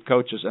lot of good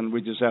coaches, and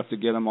we just have to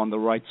get them on the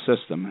right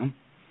system.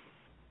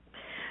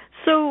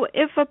 So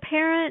if a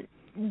parent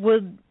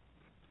would,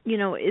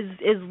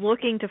 is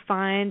looking to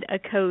find a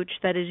coach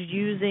that is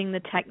using the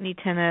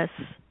Techne Tennis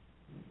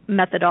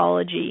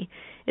methodology,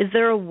 is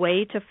there a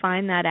way to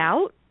find that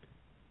out?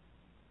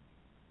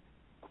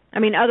 I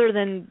mean, other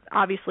than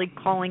obviously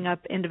calling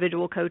up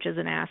individual coaches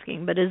and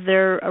asking, but is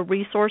there a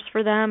resource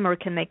for them, or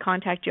can they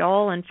contact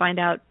y'all and find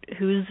out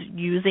who's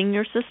using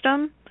your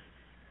system?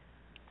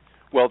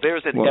 Well,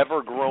 there's an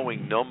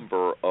ever-growing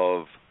number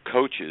of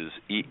coaches,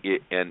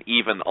 and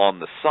even on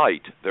the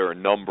site, there are a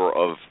number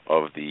of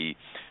the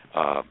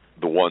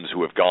the ones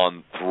who have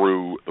gone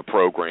through the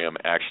program,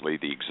 actually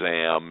the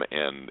exam,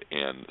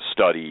 and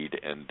studied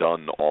and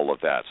done all of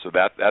that. So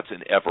that's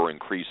an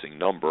ever-increasing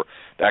number.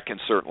 That can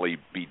certainly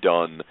be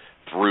done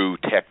through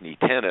Techne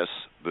Tennis,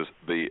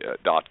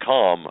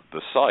 .com,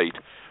 the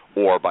site,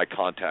 or by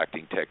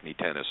contacting Techne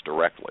Tennis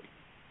directly.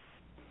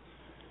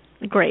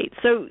 Great.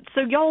 So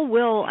y'all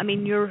will,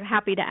 you're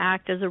happy to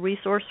act as a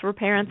resource for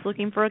parents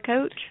looking for a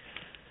coach?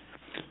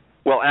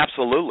 Well,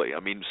 absolutely.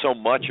 So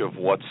much of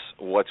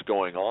what's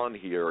going on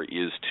here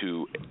is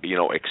to,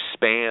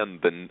 expand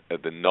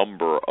the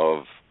number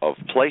of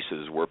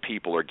places where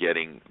people are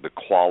getting the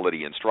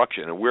quality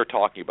instruction. And we're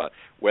talking about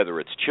whether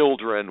it's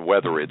children,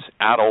 whether it's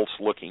adults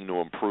looking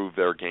to improve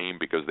their game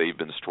because they've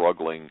been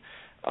struggling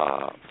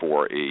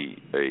for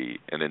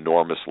an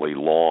enormously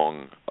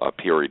long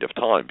period of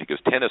time. Because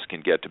tennis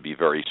can get to be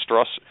very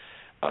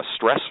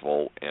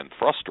stressful and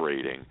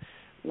frustrating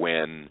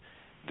when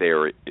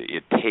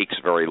it takes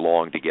very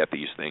long to get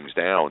these things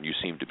down. You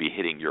seem to be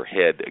hitting your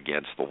head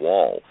against the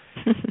wall.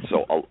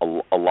 So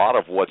a lot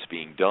of what's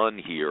being done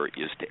here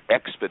is to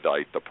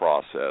expedite the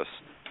process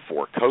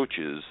for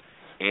coaches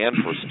and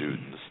for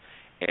students,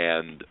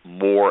 and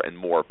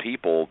more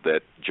people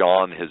that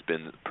John has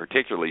been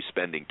particularly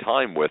spending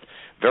time with.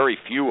 Very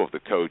few of the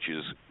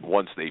coaches,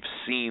 once they've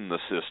seen the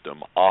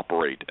system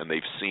operate and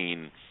they've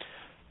seen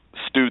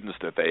students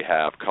that they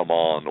have come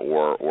on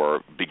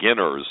or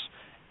beginners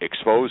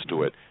exposed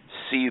to it,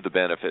 see the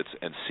benefits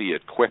and see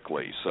it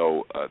quickly.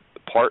 So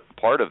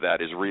part of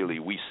that is really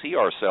we see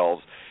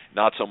ourselves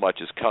not so much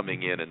as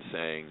coming in and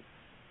saying,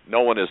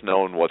 no one has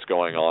known what's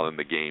going on in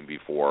the game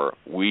before,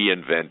 we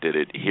invented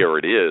it, here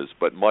it is,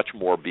 but much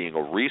more being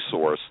a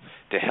resource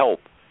to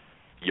help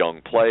young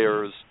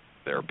players,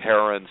 their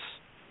parents,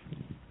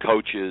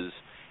 coaches,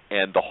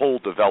 and the whole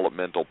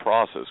developmental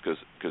process.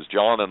 Because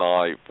John and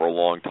I, for a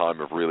long time,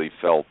 have really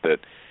felt that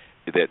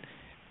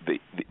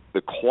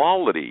the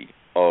quality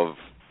of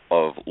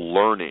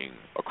learning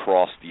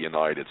across the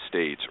United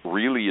States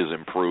really is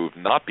improved,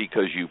 not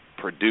because you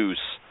produce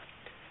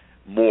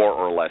more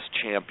or less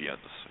champions.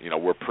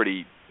 We're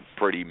pretty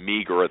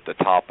meager at the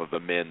top of the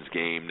men's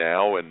game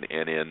now, and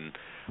in,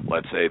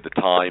 let's say, the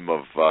time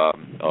of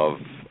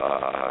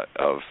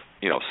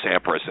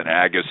Sampras and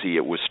Agassi,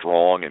 it was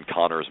strong, and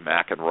Connors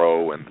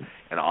McEnroe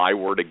and I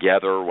were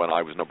together. When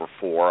I was number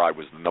 4, I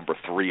was the number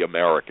 3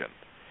 American.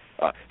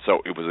 So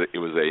it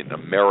was an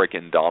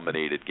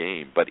American-dominated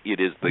game, but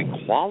it is the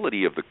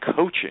quality of the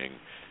coaching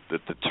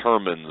that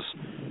determines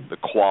the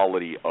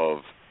quality of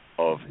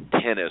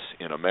tennis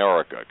in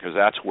America, because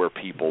that's where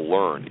people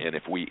learn. And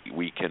if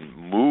we can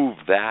move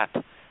that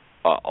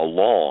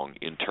along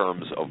in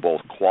terms of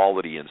both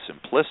quality and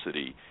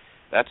simplicity,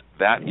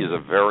 that is a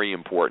very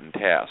important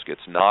task.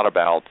 It's not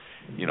about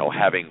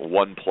having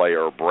one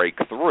player break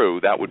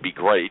through. That would be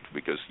great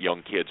because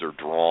young kids are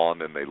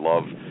drawn and they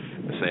love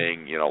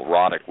saying,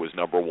 Roddick was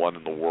number 1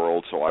 in the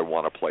world, so I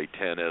want to play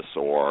tennis,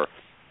 or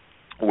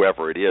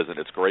whoever it is, and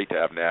it's great to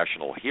have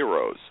national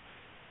heroes.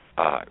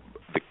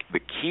 The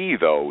key,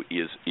 though,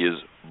 is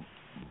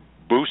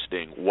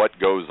boosting what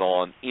goes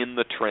on in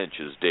the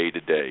trenches day to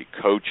day,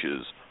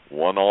 coaches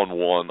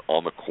one-on-one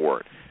on the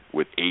court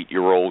with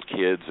 8-year-old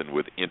kids and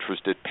with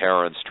interested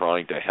parents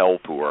trying to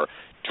help, who are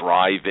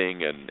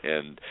driving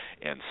and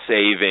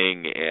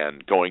saving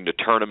and going to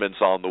tournaments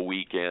on the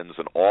weekends,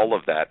 and all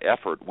of that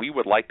effort. We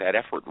would like that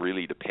effort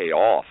really to pay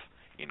off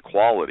in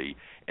quality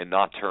and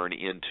not turn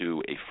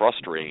into a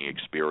frustrating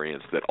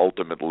experience that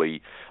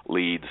ultimately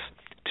leads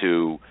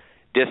to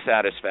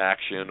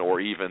dissatisfaction or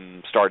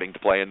even starting to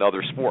play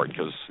another sport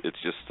because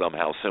it's just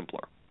somehow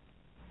simpler.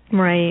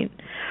 Right.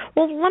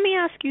 Well, let me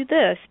ask you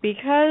this,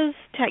 because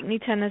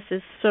Techne Tennis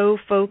is so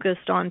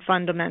focused on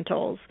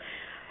fundamentals,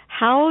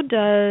 how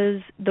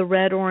does the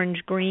Red,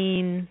 Orange,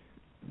 Green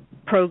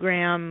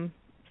program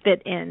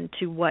fit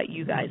into what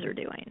you guys are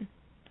doing?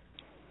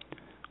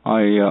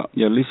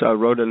 Lisa, I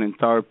wrote an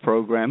entire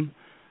program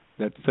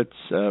that fits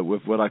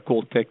with what I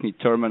call Techne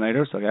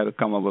Terminator. So I had to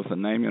come up with a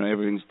name.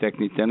 Everything's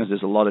Techne Tennis.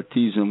 There's a lot of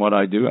T's in what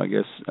I do, I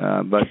guess.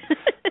 But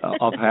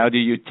of how do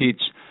you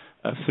teach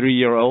a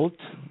 3-year-old?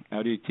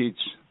 How do you teach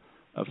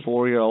a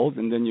 4-year-old?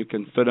 And then you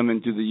can fit them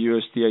into the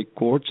USTA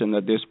courts, and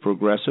that is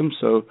progress them.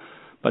 So,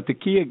 but the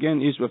key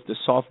again is with the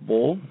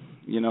softball.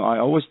 I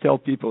always tell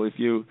people if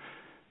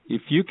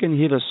you can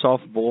hit a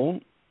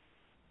softball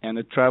and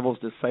it travels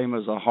the same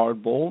as a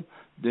hard ball,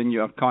 then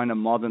you are kind of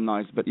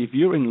modernized. But if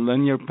you're in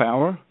linear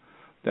power,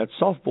 that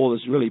softball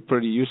is really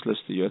pretty useless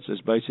to you. It's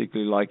just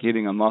basically like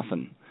hitting a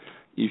muffin.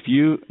 If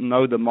you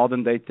know the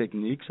modern-day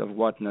techniques of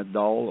what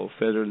Nadal or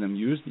Federer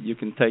used, you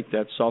can take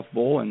that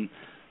softball and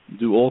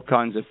do all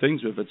kinds of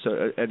things with it.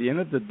 So at the end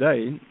of the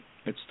day,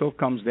 it still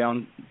comes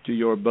down to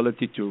your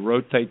ability to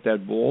rotate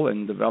that ball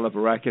and develop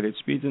racket at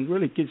speed. And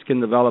really, kids can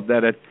develop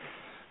that at...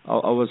 I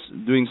was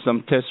doing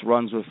some test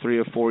runs with 3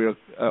 or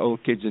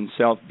 4-year-old kids in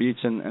South Beach,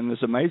 and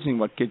it's amazing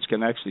what kids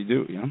can actually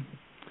do,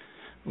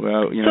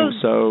 Well,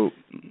 So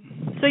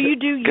you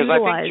do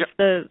utilize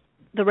the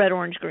Red,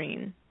 Orange,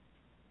 Green?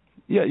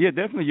 Yeah,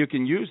 definitely you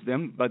can use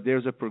them, but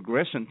there's a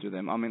progression to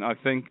them. I mean, I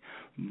think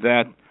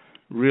that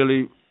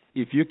really,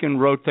 if you can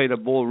rotate a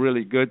ball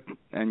really good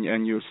and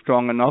you're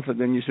strong enough,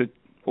 then you should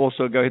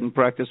also go ahead and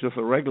practice with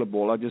a regular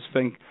ball. I just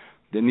think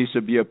there needs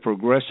to be a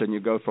progression. You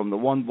go from the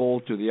one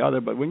ball to the other,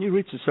 but when you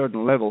reach a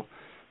certain level,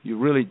 you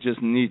really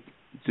just need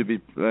to be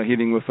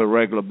hitting with a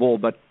regular ball.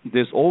 But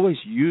there's always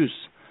use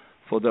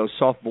for those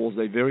soft balls.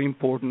 They're very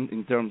important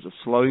in terms of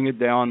slowing it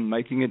down,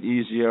 making it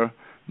easier,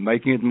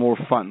 making it more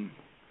fun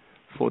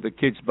for the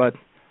kids. But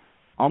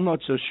I'm not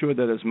so sure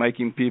that it's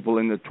making people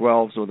in the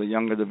 12s or the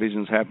younger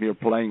divisions happier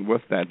playing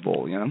with that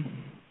ball, you know.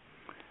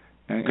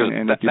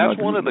 That's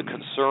one of the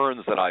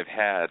concerns that I've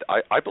had.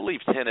 I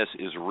believe tennis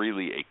is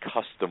really a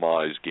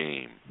customized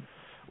game.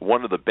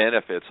 One of the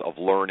benefits of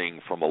learning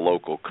from a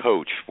local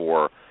coach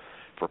for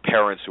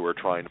parents who are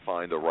trying to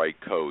find the right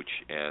coach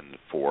and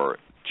for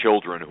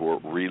children who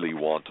really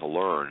want to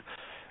learn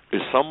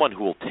is someone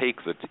who will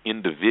take the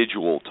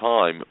individual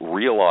time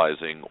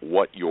realizing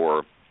what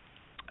your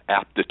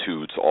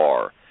aptitudes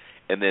are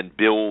and then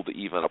build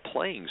even a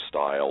playing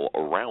style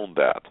around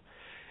that.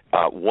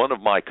 One of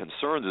my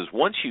concerns is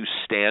once you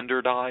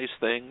standardize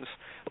things,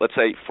 let's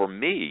say for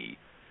me,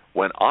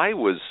 when I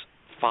was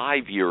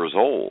 5 years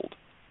old,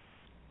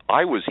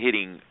 I was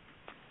hitting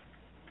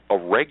a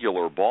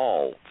regular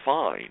ball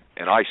fine,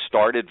 and I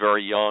started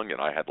very young,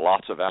 and I had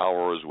lots of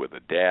hours with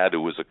a dad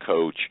who was a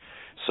coach.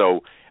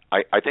 So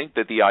I think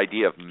that the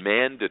idea of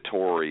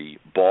mandatory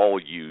ball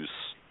use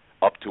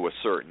up to a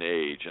certain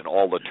age and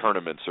all the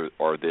tournaments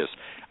are this,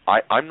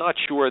 I'm not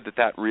sure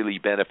that really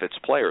benefits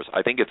players.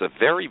 I think it's a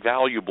very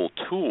valuable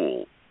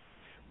tool,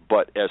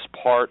 but as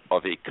part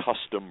of a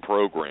custom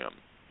program.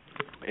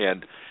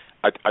 And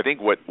I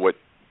think what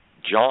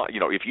John,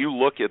 if you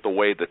look at the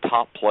way the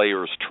top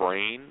players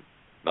train,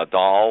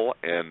 Nadal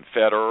and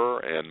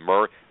Federer and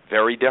Murray,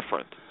 very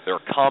different. There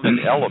are common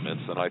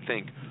elements, and I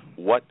think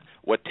what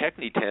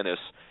Techne Tennis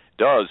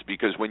does,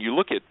 because when you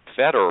look at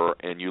Federer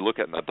and you look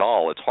at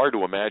Nadal, it's hard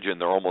to imagine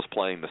they're almost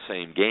playing the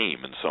same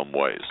game in some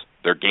ways.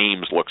 Their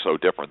games look so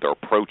different, their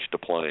approach to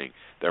playing,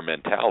 their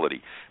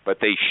mentality. But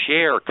they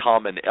share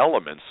common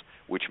elements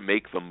which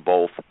make them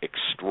both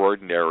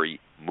extraordinary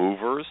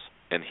movers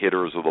and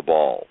hitters of the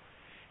ball.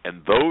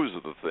 And those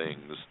are the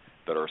things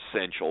that are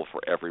essential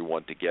for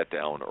everyone to get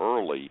down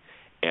early.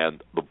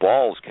 And the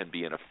balls can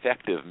be an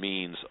effective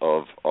means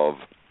of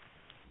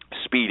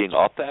speeding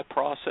up that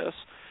process,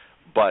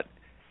 but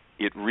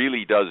it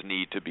really does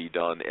need to be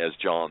done, as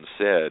John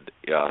said,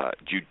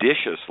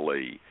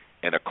 judiciously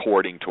and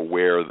according to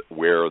where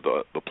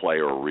the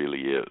player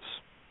really is.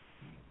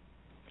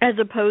 As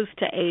opposed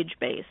to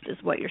age-based is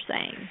what you're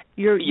saying.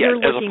 You're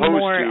looking as opposed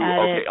more to, at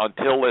okay,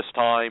 until this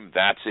time,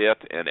 that's it,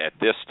 and at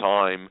this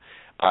time,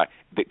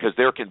 because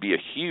there can be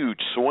a huge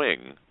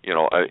swing.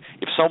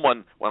 If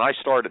someone, when I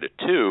started at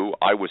 2,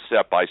 I was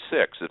set by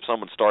 6. If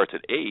someone starts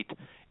at 8,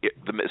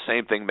 the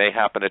same thing may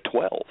happen at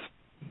 12.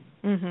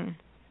 Mm-hmm.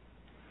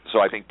 So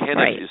I think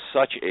tennis is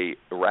such a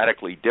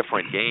radically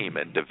different game,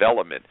 and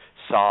development,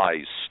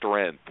 size,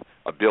 strength,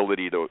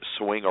 ability to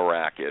swing a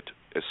racket,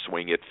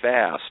 swing it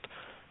fast,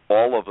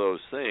 all of those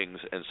things.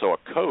 And so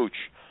a coach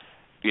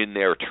in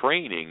their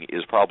training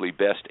is probably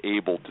best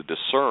able to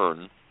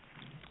discern,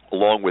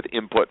 along with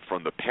input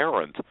from the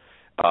parent,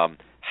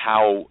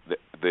 how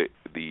the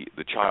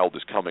child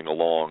is coming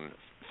along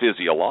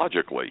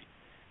physiologically.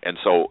 And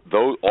so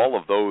all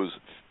of those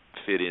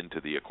fit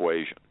into the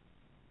equation.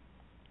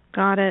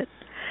 Got it.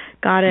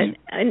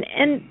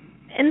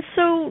 And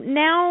so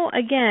now,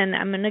 again,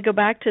 I'm going to go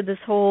back to this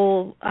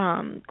whole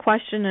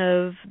question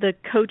of the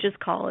coaches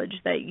college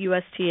that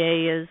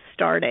USTA is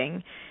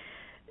starting.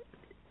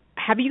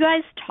 Have you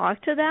guys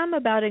talked to them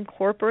about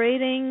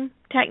incorporating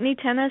Techne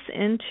Tennis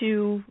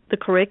into the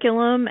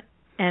curriculum?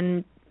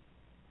 And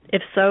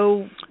if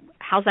so,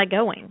 how's that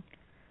going?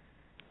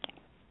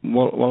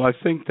 Well, I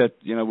think that,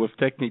 with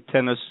Techne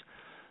Tennis,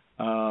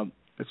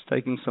 it's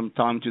taking some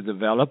time to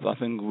develop. I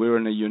think we're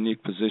in a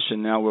unique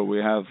position now where we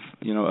have,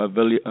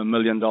 $1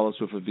 million worth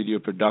of video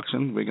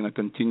production. We're going to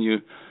continue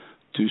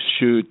to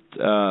shoot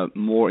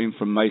more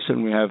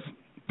information. We have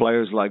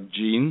players like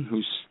Gene,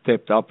 who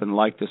stepped up and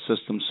liked the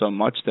system so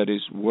much that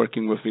is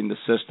working within the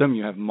system.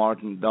 You have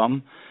Martin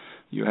Dum.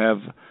 You have,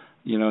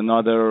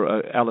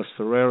 another Alice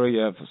Ferreira. You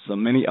have so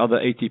many other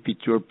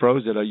ATP Tour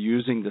pros that are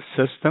using the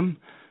system.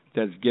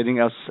 That's getting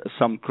us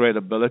some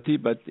credibility.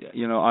 But,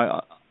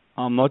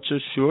 I'm not so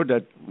sure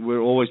that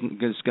we're always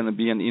just going to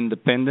be an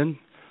independent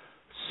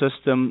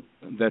system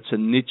that's a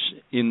niche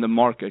in the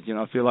market.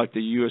 I feel like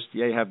the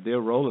USTA have their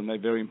role, and they're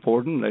very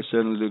important. They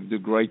certainly do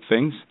great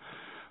things.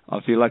 I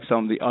feel like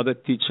some of the other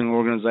teaching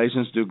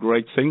organizations do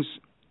great things.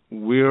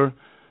 We're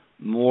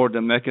more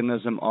the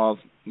mechanism of,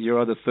 here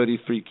are the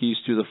 33 keys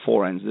to the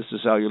forehands. This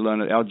is how you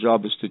learn it. Our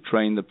job is to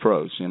train the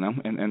pros,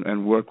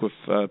 and work with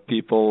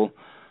people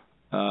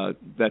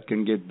that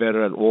can get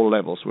better at all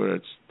levels, whether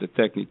it's the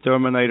technique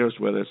terminators,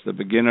 whether it's the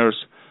beginners,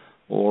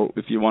 or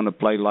if you want to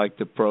play like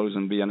the pros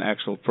and be an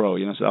actual pro.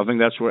 So I think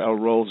that's where our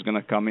role is going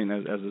to come in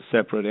as a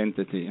separate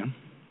entity.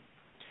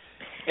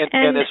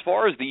 And as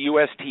far as the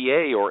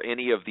USTA or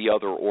any of the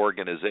other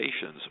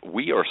organizations,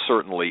 we are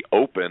certainly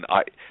open.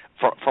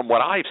 From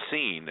what I've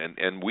seen,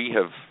 and we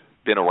have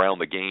been around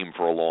the game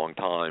for a long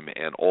time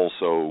and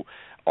also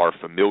are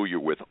familiar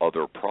with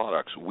other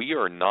products, we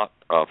are not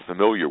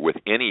familiar with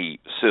any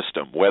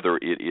system, whether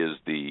it is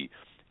the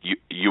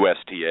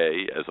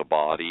USTA as a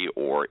body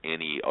or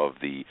any of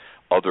the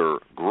other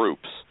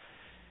groups,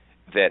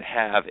 that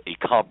have a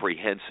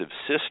comprehensive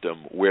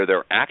system where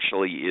there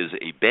actually is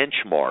a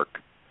benchmark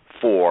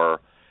for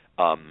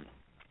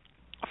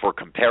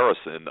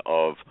comparison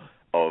of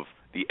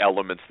the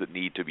elements that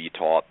need to be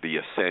taught, the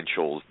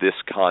essentials, this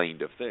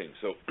kind of thing.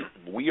 So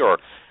we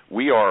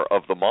are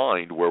of the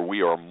mind where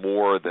we are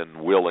more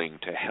than willing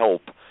to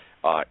help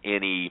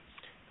any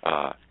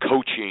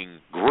coaching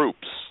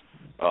groups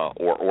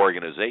or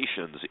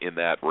organizations in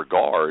that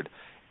regard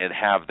and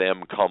have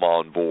them come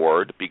on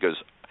board, because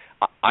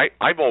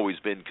I've always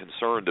been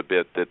concerned a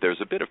bit that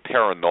there's a bit of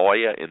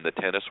paranoia in the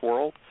tennis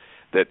world,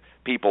 that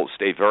people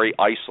stay very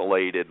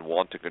isolated and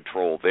want to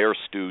control their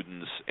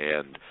students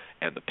and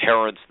the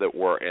parents that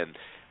were. And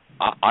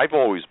I've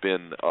always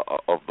been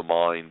of the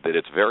mind that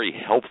it's very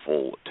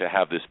helpful to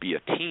have this be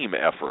a team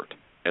effort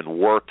and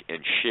work and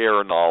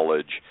share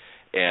knowledge,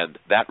 and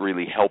that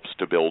really helps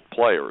to build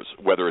players,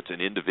 whether it's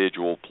an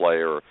individual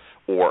player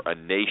or a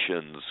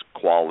nation's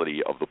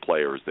quality of the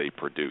players they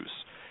produce.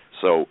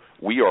 So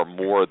we are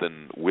more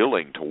than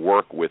willing to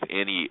work with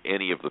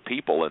any of the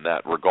people in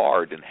that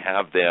regard and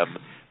have them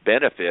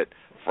benefit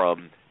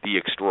from the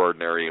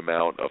extraordinary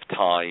amount of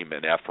time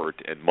and effort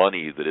and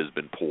money that has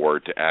been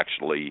poured to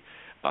actually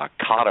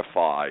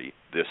codify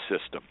this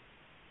system.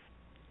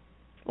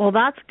 Well,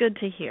 that's good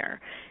to hear.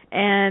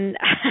 And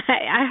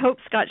I hope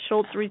Scott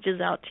Schultz reaches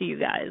out to you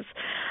guys.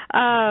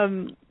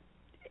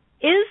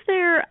 Is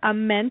there a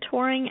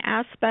mentoring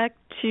aspect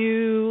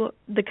to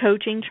the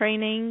coaching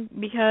training?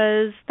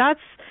 Because that's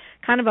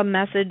kind of a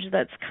message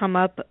that's come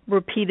up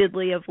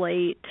repeatedly of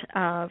late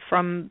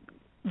from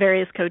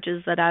various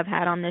coaches that I've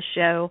had on this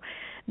show,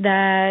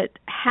 that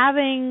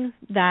having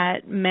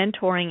that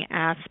mentoring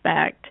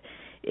aspect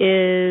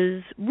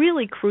is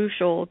really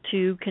crucial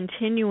to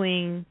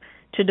continuing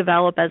to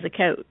develop as a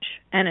coach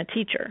and a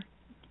teacher.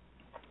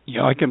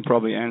 Yeah, I can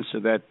probably answer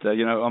that.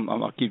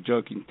 I'll keep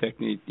joking.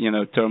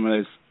 Term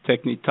is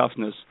Techne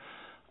Toughness.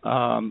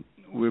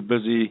 We're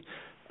busy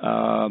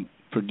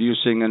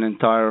producing an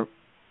entire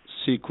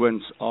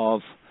sequence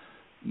of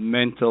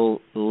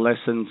mental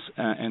lessons,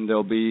 and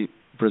they'll be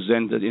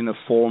presented in a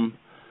form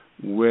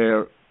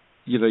where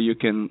you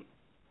can,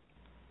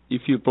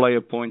 if you play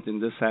a point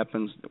and this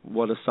happens,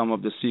 what are some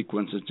of the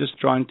sequences? Just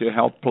trying to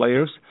help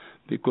players,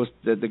 because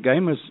the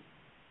game is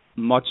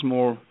much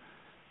more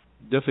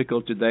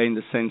difficult today in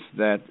the sense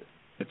that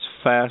it's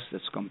fast,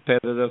 it's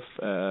competitive,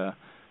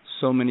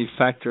 so many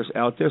factors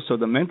out there. So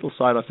the mental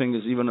side, I think,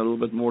 is even a little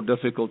bit more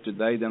difficult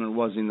today than it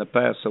was in the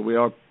past. So we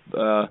are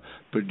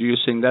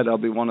producing that. That'll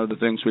be one of the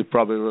things we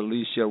probably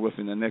release here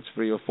within the next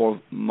 3 or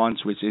 4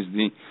 months, which is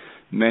the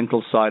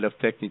mental side of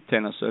Techne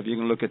Tennis. So if you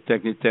can look at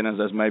Techne Tennis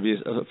as maybe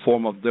a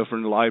form of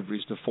different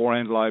libraries, the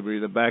forehand library,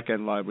 the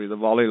backhand library, the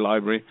volley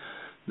library,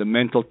 the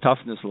mental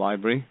toughness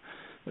library.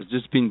 It's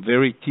just been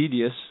very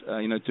tedious,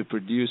 to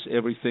produce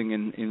everything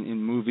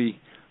in movie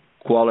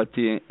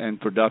quality and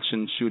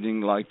production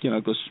shooting,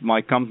 because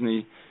my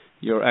company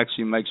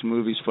actually makes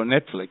movies for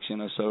Netflix,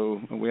 so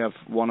we have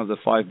one of the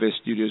 5 best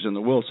studios in the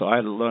world, so I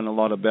had to learn a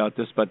lot about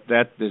this, but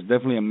there's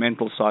definitely a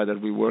mental side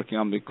that we're working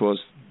on, because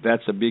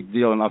that's a big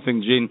deal. And I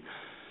think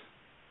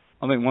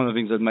one of the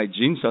things that made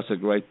Gene such a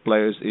great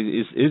player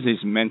is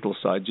his mental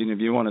side. Gene, if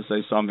you want to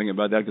say something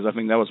about that, because I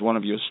think that was one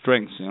of your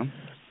strengths,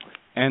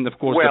 And, of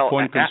course, the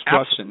point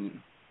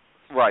construction.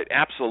 Right,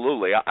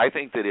 absolutely. I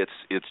think that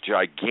it's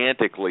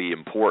gigantically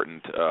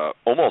important.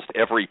 Almost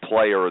every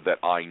player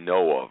that I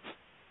know of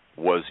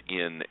was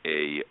in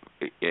a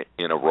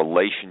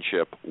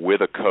relationship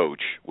with a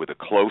coach, with a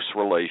close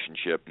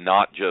relationship,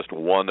 not just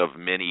one of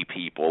many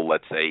people,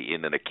 let's say,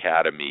 in an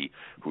academy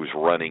who's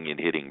running and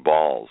hitting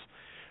balls.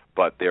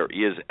 But there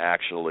is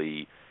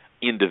actually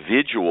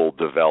individual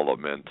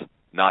development,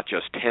 not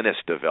just tennis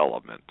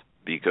development,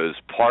 because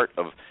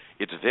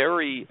it's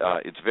very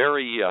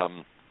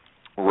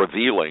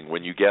revealing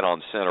when you get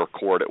on center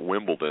court at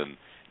Wimbledon,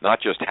 not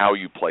just how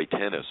you play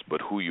tennis,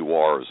 but who you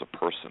are as a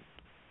person.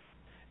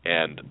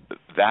 And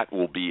that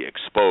will be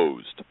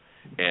exposed.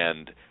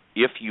 And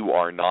if you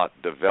are not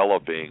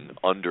developing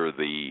under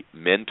the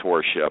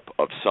mentorship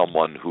of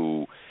someone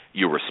who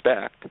you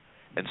respect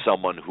and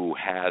someone who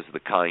has the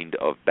kind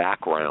of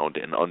background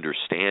and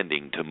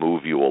understanding to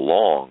move you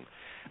along,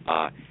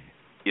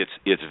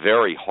 it's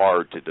very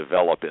hard to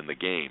develop in the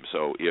game.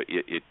 So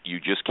you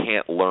just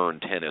can't learn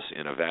tennis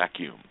in a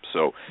vacuum.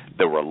 So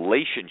the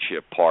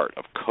relationship part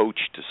of coach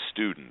to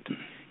student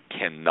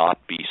cannot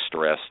be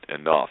stressed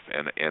enough.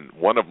 And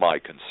one of my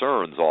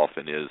concerns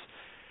often is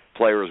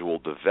players will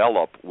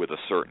develop with a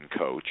certain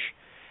coach,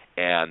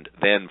 and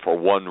then for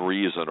one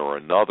reason or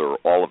another,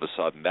 all of a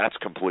sudden that's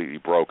completely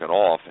broken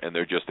off, and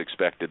they're just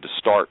expected to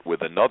start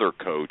with another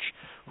coach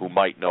who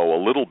might know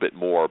a little bit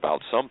more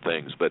about some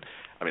things. But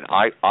I mean,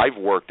 I've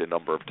worked a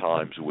number of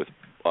times with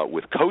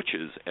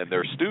coaches and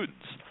their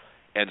students,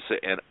 and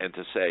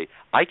to say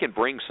I can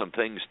bring some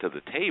things to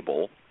the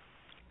table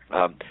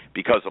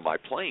because of my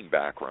playing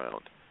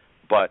background,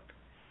 but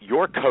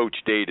your coach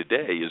day to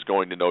day is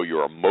going to know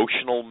your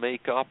emotional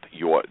makeup,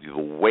 the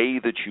way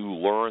that you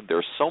learn.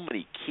 There's so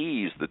many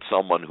keys that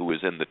someone who is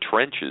in the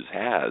trenches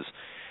has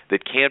that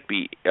can't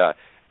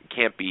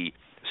be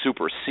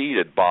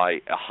superseded by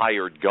a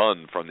hired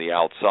gun from the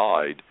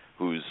outside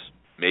who's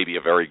maybe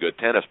a very good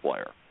tennis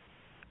player.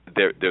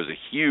 There's a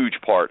huge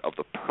part of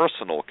the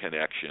personal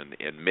connection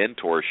and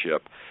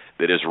mentorship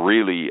that is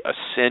really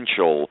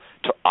essential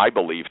to, I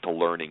believe, to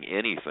learning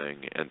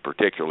anything, and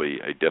particularly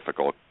a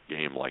difficult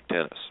game like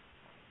tennis.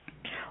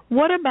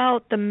 What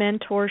about the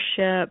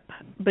mentorship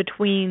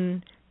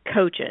between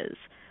coaches?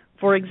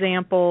 For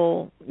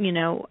example,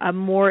 a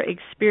more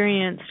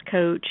experienced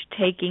coach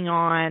taking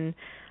on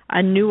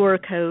a newer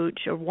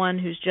coach or one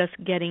who's just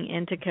getting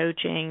into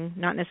coaching,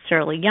 not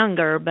necessarily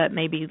younger, but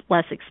maybe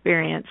less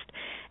experienced,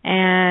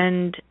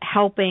 and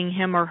helping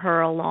him or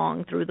her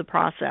along through the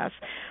process.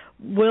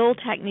 Will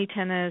Techne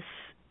Tennis,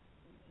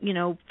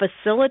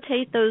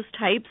 facilitate those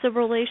types of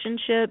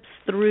relationships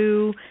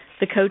through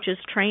the coach's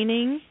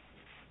training?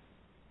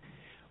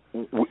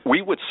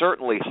 We would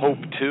certainly hope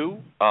to.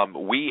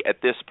 We,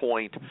 at this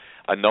point,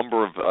 a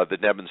number of the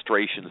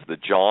demonstrations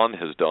that John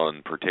has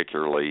done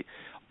particularly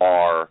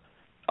are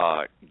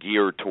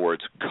geared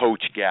towards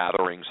coach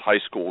gatherings, high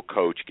school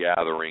coach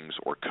gatherings,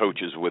 or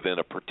coaches within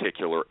a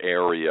particular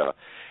area.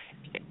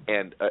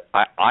 And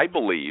I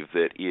believe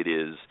that it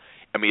is,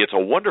 it's a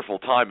wonderful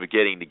time of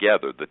getting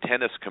together. The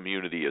tennis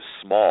community is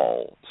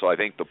small, so I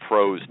think the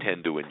pros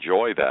tend to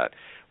enjoy that.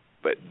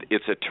 But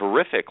it's a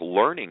terrific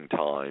learning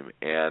time,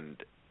 and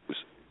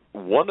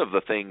one of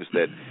the things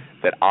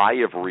that I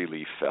have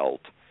really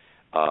felt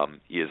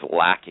is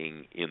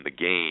lacking in the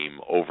game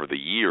over the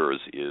years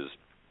is,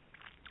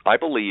 I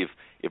believe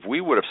if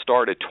we would have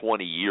started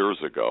 20 years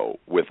ago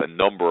with a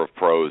number of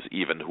pros,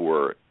 even who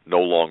are no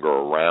longer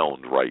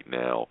around right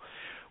now,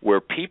 where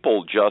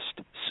people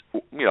just,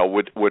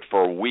 would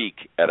for a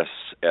week at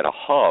a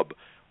hub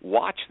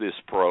watch this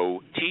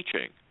pro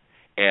teaching.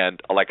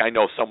 And I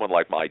know someone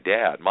like my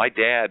dad. My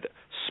dad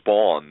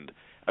spawned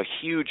a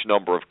huge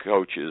number of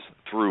coaches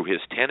through his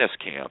tennis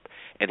camp,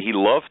 and he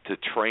loved to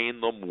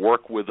train them,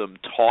 work with them,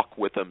 talk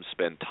with them,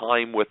 spend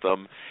time with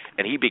them,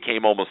 and he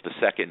became almost a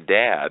second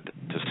dad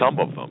to some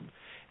of them.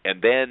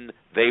 And then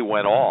they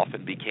went off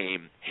and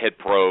became head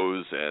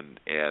pros and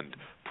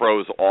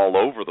pros all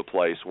over the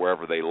place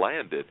wherever they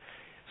landed.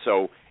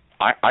 So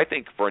I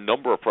think for a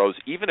number of pros,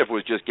 even if it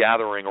was just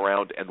gathering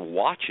around and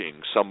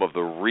watching some of the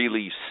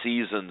really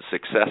seasoned,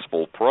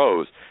 successful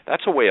pros,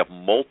 that's a way of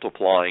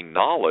multiplying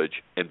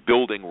knowledge and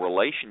building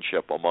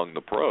relationship among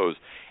the pros,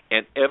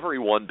 and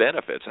everyone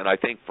benefits. And I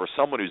think for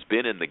someone who's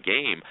been in the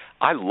game,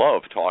 I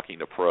love talking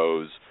to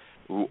pros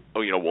who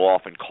will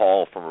often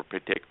call from a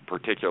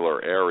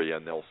particular area,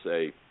 and they'll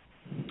say,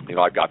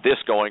 I've got this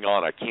going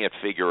on, I can't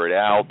figure it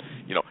out,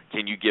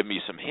 can you give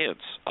me some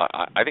hints?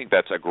 I think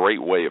that's a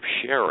great way of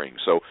sharing.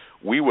 So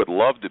we would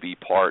love to be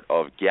part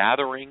of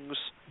gatherings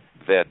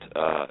that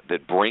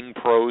bring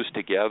pros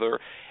together,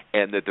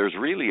 and that there's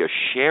really a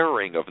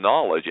sharing of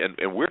knowledge,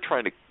 and we're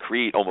trying to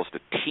create almost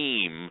a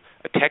team,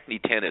 a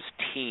Techne Tennis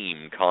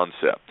team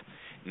concept,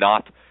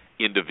 not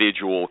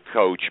individual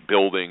coach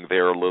building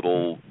their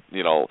little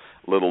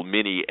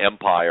mini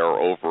empire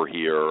over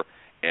here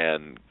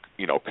and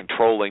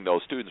controlling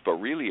those students, but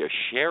really a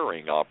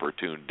sharing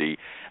opportunity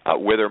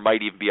where there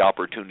might even be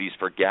opportunities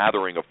for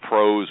gathering of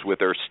pros with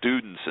their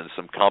students and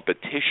some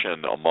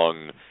competition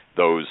among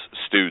those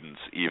students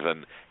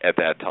even at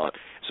that time.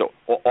 So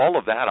all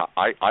of that,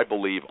 I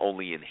believe,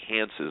 only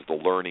enhances the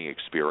learning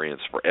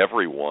experience for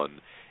everyone.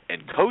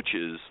 And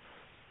coaches,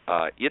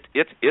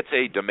 it's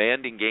a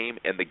demanding game,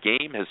 and the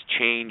game has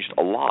changed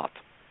a lot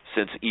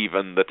since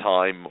even the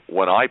time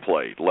when I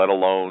played, let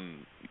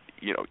alone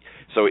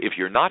so if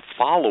you're not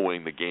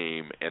following the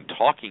game and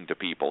talking to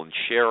people and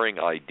sharing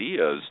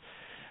ideas,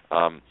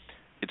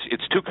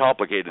 it's too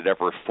complicated to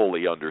ever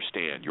fully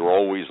understand. You're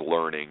always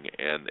learning,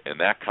 and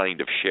that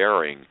kind of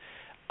sharing,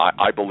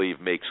 I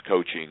believe, makes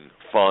coaching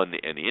fun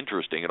and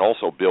interesting, and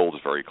also builds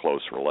very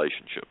close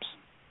relationships.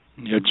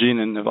 Yeah, Gene,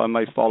 and if I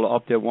may follow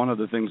up there, one of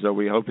the things that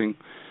we're hoping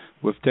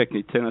with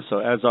Techne Tennis, so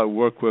as I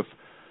work with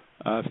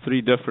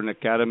 3 different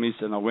academies,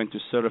 and I went to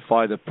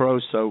certify the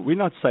pros, so we're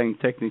not saying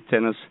Techne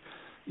Tennis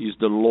is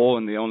the law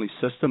and the only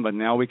system, but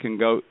now we can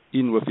go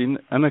in within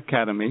an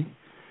academy,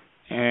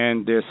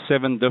 and there's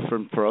 7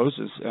 different pros,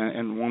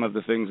 and one of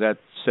the things that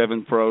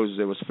 7 pros,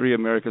 there was 3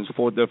 Americans,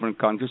 4 different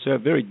countries, so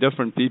very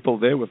different people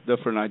there with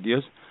different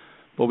ideas,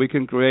 but we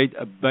can create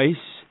a base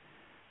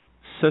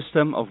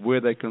system of where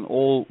they can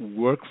all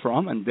work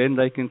from, and then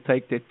they can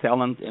take their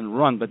talent and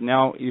run. But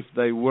now if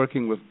they're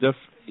working with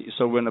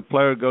so when a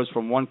player goes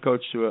from one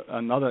coach to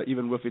another,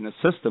 even within a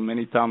system,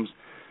 many times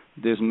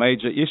there's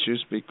major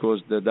issues because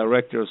the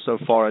director is so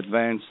far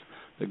advanced,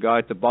 the guy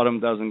at the bottom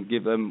doesn't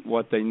give them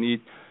what they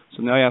need.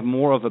 So now you have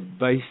more of a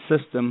base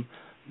system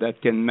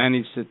that can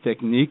manage the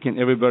technique, and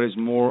everybody's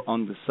more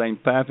on the same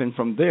path. And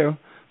from there,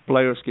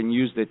 players can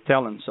use their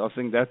talent. So I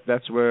think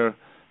that's where,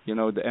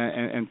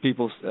 and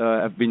people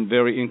have been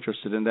very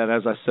interested in that,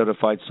 as I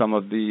certified some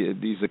of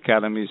these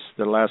academies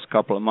the last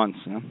couple of months.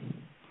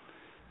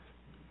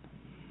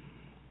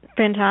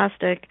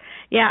 Fantastic.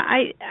 Yeah,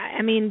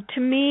 I mean,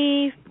 to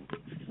me,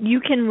 you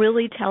can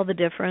really tell the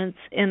difference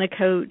in a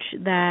coach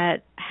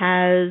that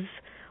has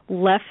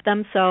left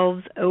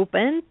themselves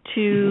open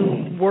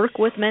to work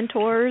with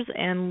mentors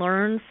and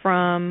learn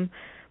from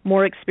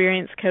more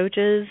experienced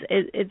coaches.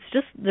 It's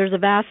just, there's a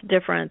vast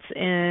difference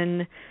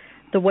in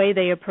the way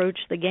they approach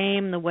the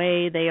game, the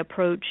way they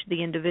approach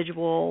the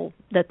individual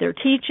that they're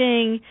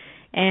teaching,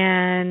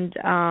 and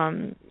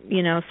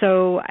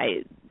so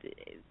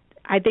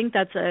I think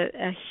that's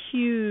a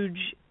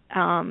huge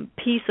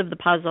piece of the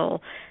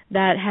puzzle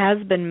that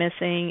has been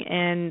missing,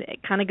 and it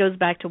kind of goes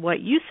back to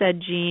what you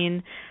said,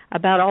 Gene,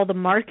 about all the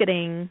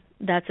marketing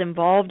that's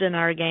involved in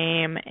our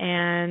game,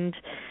 and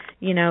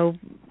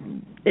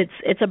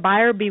it's a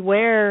buyer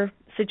beware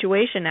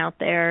situation out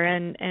there,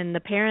 and the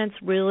parents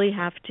really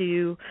have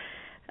to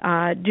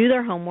do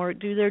their homework,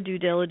 do their due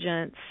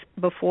diligence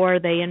before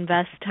they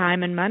invest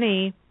time and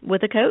money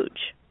with a coach.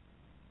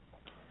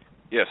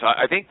 Yes,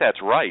 I think that's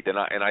right, and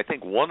I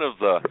think one of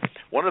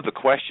the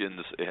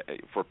questions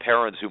for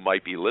parents who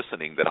might be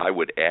listening that I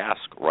would ask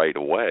right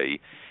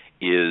away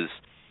is,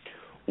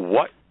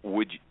 what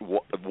would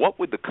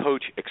the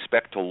coach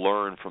expect to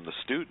learn from the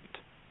student?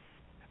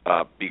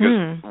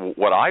 Because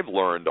what I've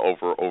learned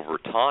over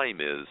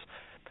time is,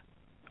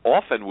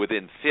 often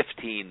within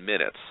 15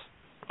 minutes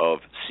of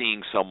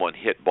seeing someone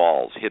hit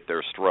balls, hit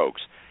their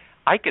strokes,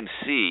 I can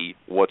see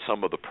what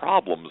some of the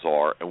problems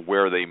are and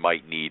where they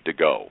might need to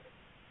go.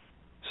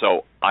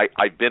 So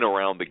I've been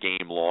around the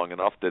game long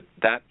enough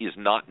that is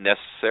not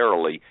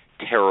necessarily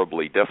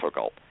terribly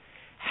difficult.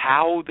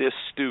 How this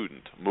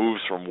student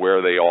moves from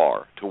where they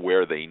are to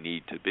where they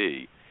need to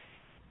be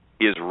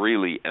is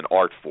really an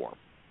art form.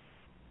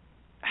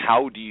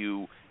 How do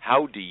you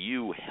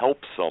help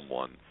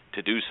someone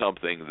to do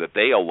something that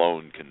they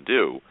alone can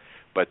do,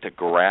 but to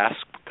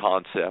grasp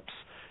concepts,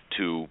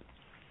 to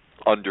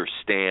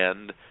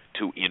understand,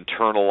 to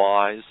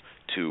internalize,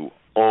 to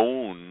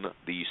own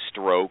these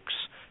strokes,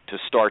 to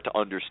start to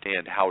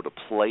understand how to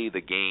play the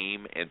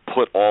game and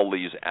put all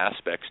these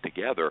aspects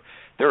together?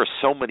 There are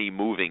so many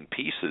moving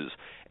pieces,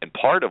 and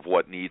part of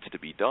what needs to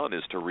be done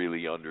is to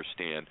really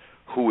understand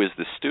who is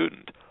the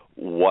student.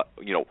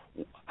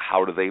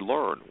 How do they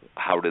learn?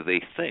 How do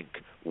they think?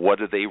 What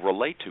do they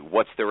relate to?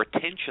 What's their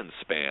attention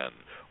span?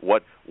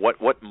 What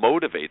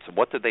motivates them?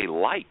 What do they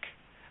like?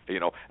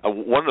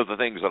 One of the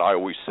things that I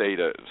always say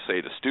to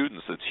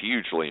students that's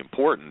hugely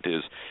important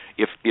is,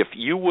 if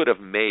you would have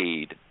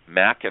made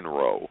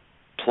McEnroe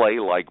play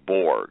like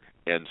Borg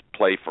and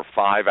play for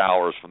 5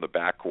 hours from the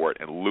backcourt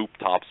and loop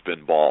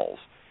topspin balls,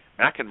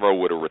 McEnroe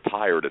would have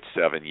retired at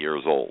 7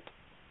 years old.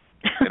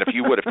 And if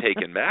you would have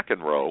taken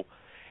McEnroe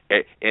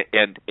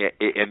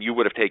and you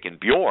would have taken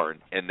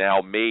Bjorn and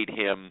now made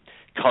him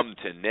come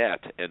to net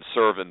and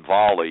serve and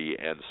volley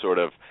and sort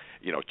of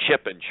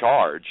chip and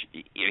charge,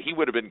 he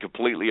would have been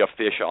completely a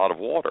fish out of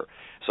water.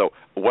 So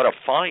what a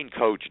fine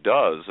coach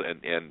does,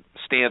 and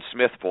Stan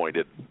Smith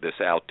pointed this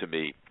out to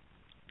me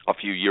a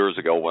few years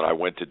ago when I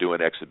went to do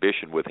an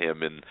exhibition with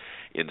him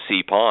in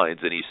Sea Pines,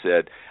 and he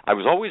said, I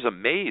was always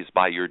amazed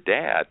by your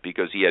dad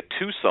because he had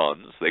two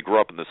sons. They grew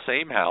up in the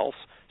same house,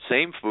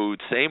 same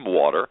food, same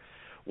water.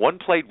 One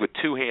played with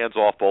two hands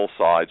off both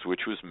sides,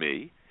 which was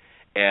me,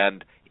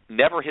 and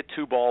never hit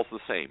two balls the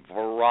same.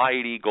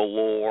 Variety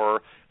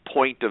galore,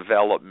 point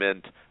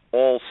development,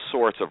 all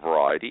sorts of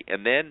variety.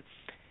 And then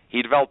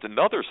he developed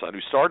another son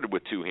who started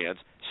with two hands,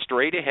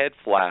 straight ahead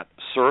flat,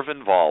 serve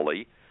and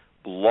volley,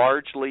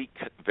 largely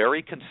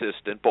very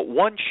consistent, but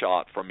one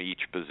shot from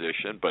each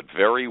position, but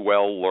very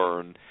well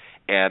learned.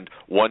 And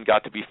one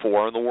got to be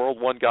 4 in the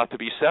world, one got to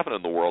be 7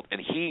 in the world.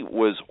 And he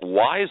was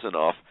wise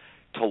enough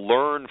to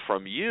learn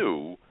from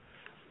you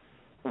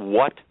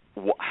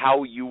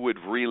how you would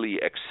really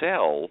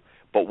excel,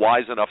 but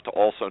wise enough to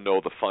also know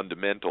the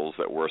fundamentals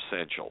that were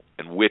essential,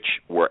 and which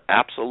were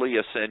absolutely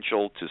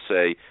essential to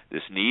say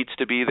this needs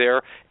to be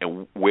there,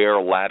 and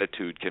where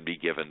latitude can be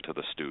given to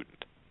the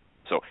student.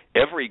 So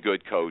every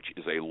good coach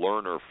is a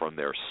learner from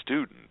their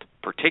student,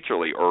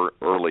 particularly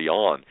early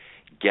on,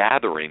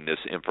 gathering this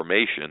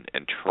information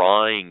and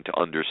trying to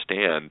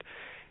understand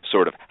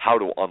sort of how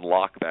to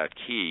unlock that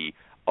key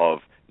of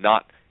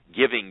not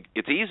giving.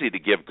 It's easy to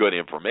give good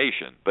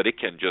information, but it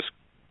can just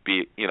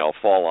be,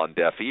 fall on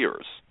deaf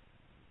ears.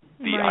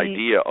 The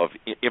idea of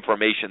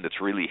information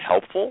that's really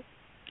helpful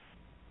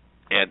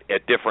and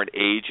at different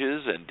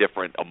ages and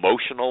different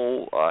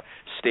emotional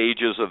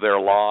stages of their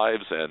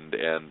lives.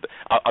 And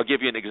I'll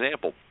give you an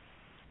example.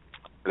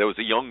 There was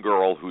a young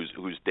girl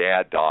whose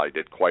dad died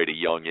at quite a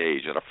young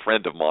age, and a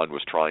friend of mine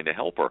was trying to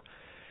help her.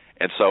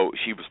 And so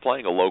she was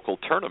playing a local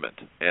tournament.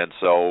 And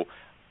so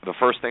the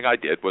first thing I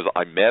did was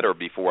I met her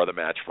before the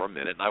match for a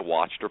minute, and I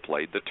watched her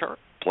play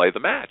the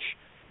match.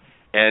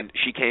 And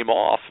she came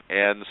off,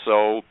 and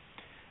so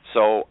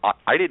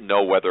I didn't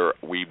know whether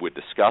we would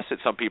discuss it.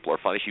 Some people are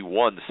funny. She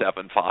won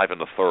 7-5 in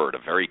the third, a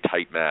very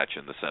tight match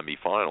in the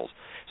semifinals.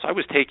 So I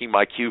was taking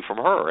my cue from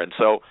her, and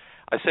so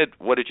I said,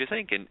 "What did you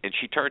think?" And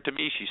she turned to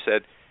me. She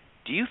said,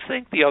 "Do you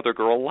think the other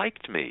girl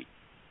liked me?"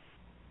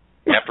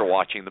 After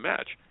watching the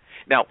match.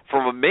 Now,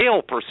 from a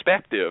male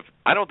perspective,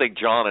 I don't think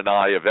John and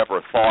I have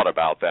ever thought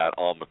about that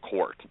on the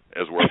court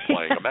as we're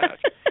playing a match.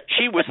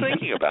 She was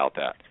thinking about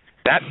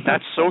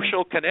that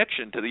social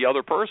connection to the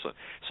other person.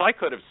 So I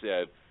could have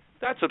said,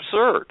 "That's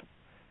absurd,"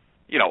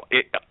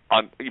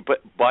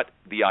 but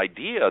the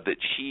idea that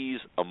she's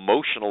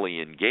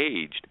emotionally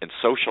engaged and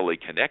socially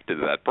connected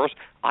to that person,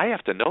 I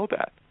have to know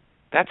that.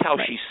 That's how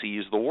she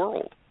sees the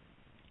world.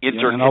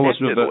 And I was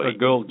with a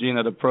girl, Jean,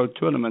 at a pro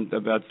tournament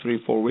about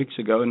 3-4 weeks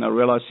ago, and I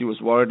realized she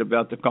was worried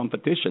about the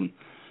competition,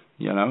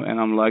 and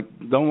I'm like,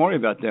 don't worry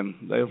about them.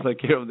 They'll take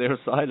care of their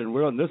side, and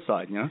we're on this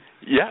side,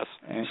 Yes.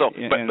 I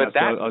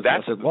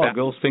said, well,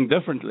 girls think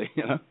differently,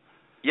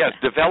 Yes,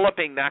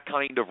 developing that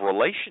kind of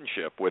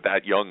relationship with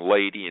that young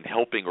lady and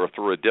helping her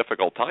through a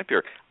difficult time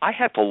period. I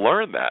had to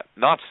learn that,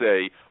 not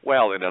say,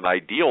 well, in an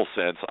ideal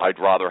sense, I'd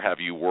rather have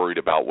you worried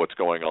about what's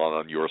going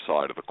on your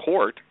side of the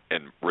court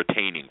and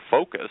retaining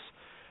focus,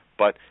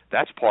 but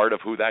that's part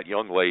of who that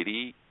young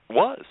lady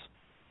was.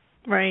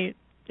 Right.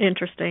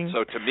 Interesting.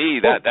 So to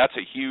me, that's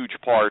a huge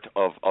part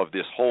of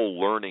this whole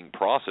learning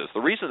process.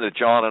 The reason that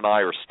John and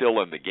I are still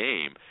in the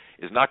game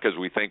is not because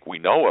we think we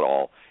know it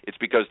all. It's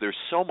because there's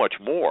so much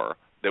more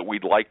that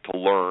we'd like to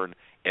learn,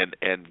 and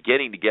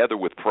getting together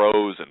with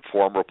pros and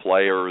former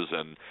players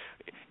and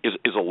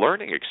is a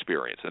learning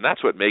experience, and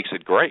that's what makes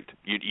it great.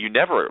 You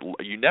never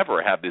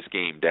have this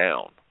game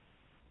down.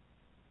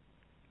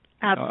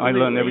 Absolutely. I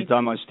learn every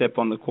time I step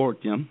on the court,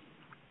 Absolutely.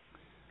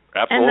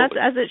 And that's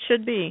as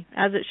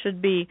it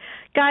should be.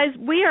 Guys,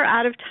 we are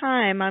out of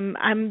time.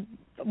 I'm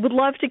would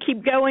love to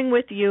keep going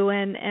with you,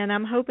 and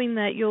I'm hoping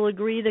that you'll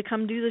agree to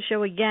come do the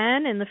show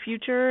again in the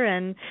future,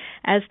 and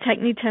as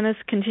Techne Tennis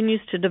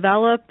continues to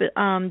develop,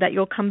 that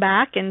you'll come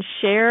back and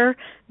share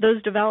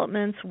those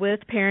developments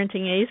with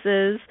Parenting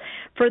Aces.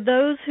 For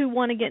those who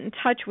want to get in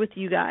touch with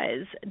you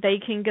guys, they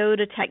can go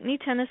to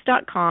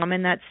technetennis.com,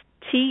 and that's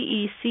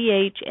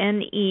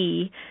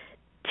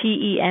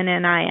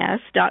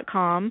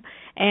TechneTennis.com,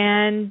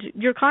 and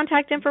your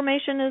contact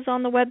information is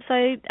on the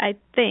website, I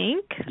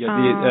think.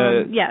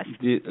 Yes.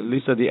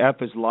 Lisa, the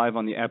app is live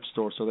on the App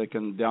Store, so they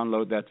can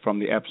download that from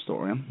the App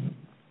Store. Yeah?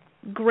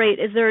 Great.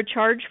 Is there a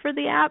charge for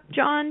the app,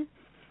 John?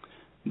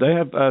 They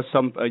have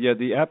some.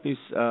 The app is,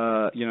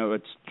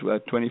 it's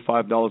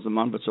 $25 a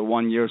month. It's a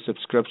 1-year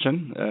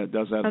subscription. It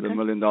does have $1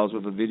 million worth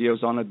of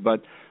videos on it,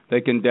 but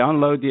they can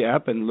download the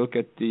app and look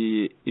at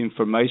the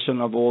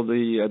information of all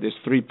the. There's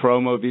 3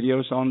 promo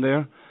videos on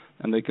there,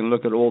 and they can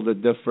look at all the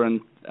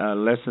different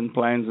lesson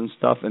plans and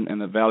stuff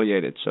and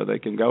evaluate it. So they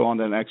can go on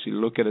there and actually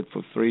look at it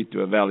for free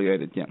to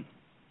evaluate it. Yeah.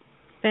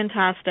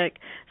 Fantastic.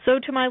 So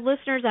to my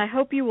listeners, I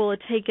hope you will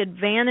take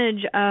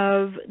advantage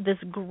of this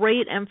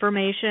great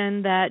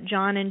information that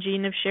John and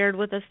Gene have shared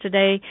with us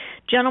today.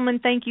 Gentlemen,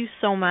 thank you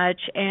so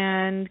much,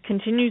 and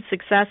continued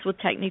success with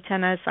Techne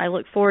Tennis. I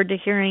look forward to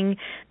hearing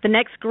the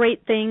next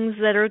great things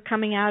that are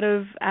coming out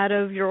of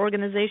your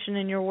organization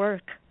and your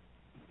work.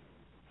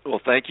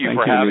 Well, thank you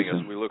for having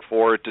us. We look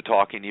forward to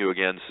talking to you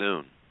again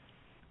soon.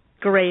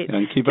 Great.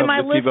 And keep up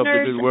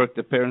the good work.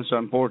 The parents are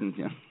important,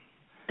 yeah.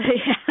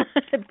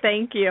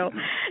 Thank you.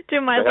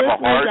 To my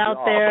listeners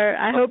out there,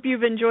 I hope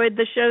you've enjoyed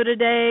the show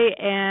today,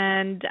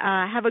 and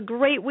have a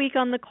great week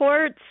on the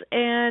courts,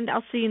 and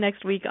I'll see you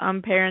next week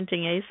on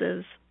Parenting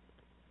Aces.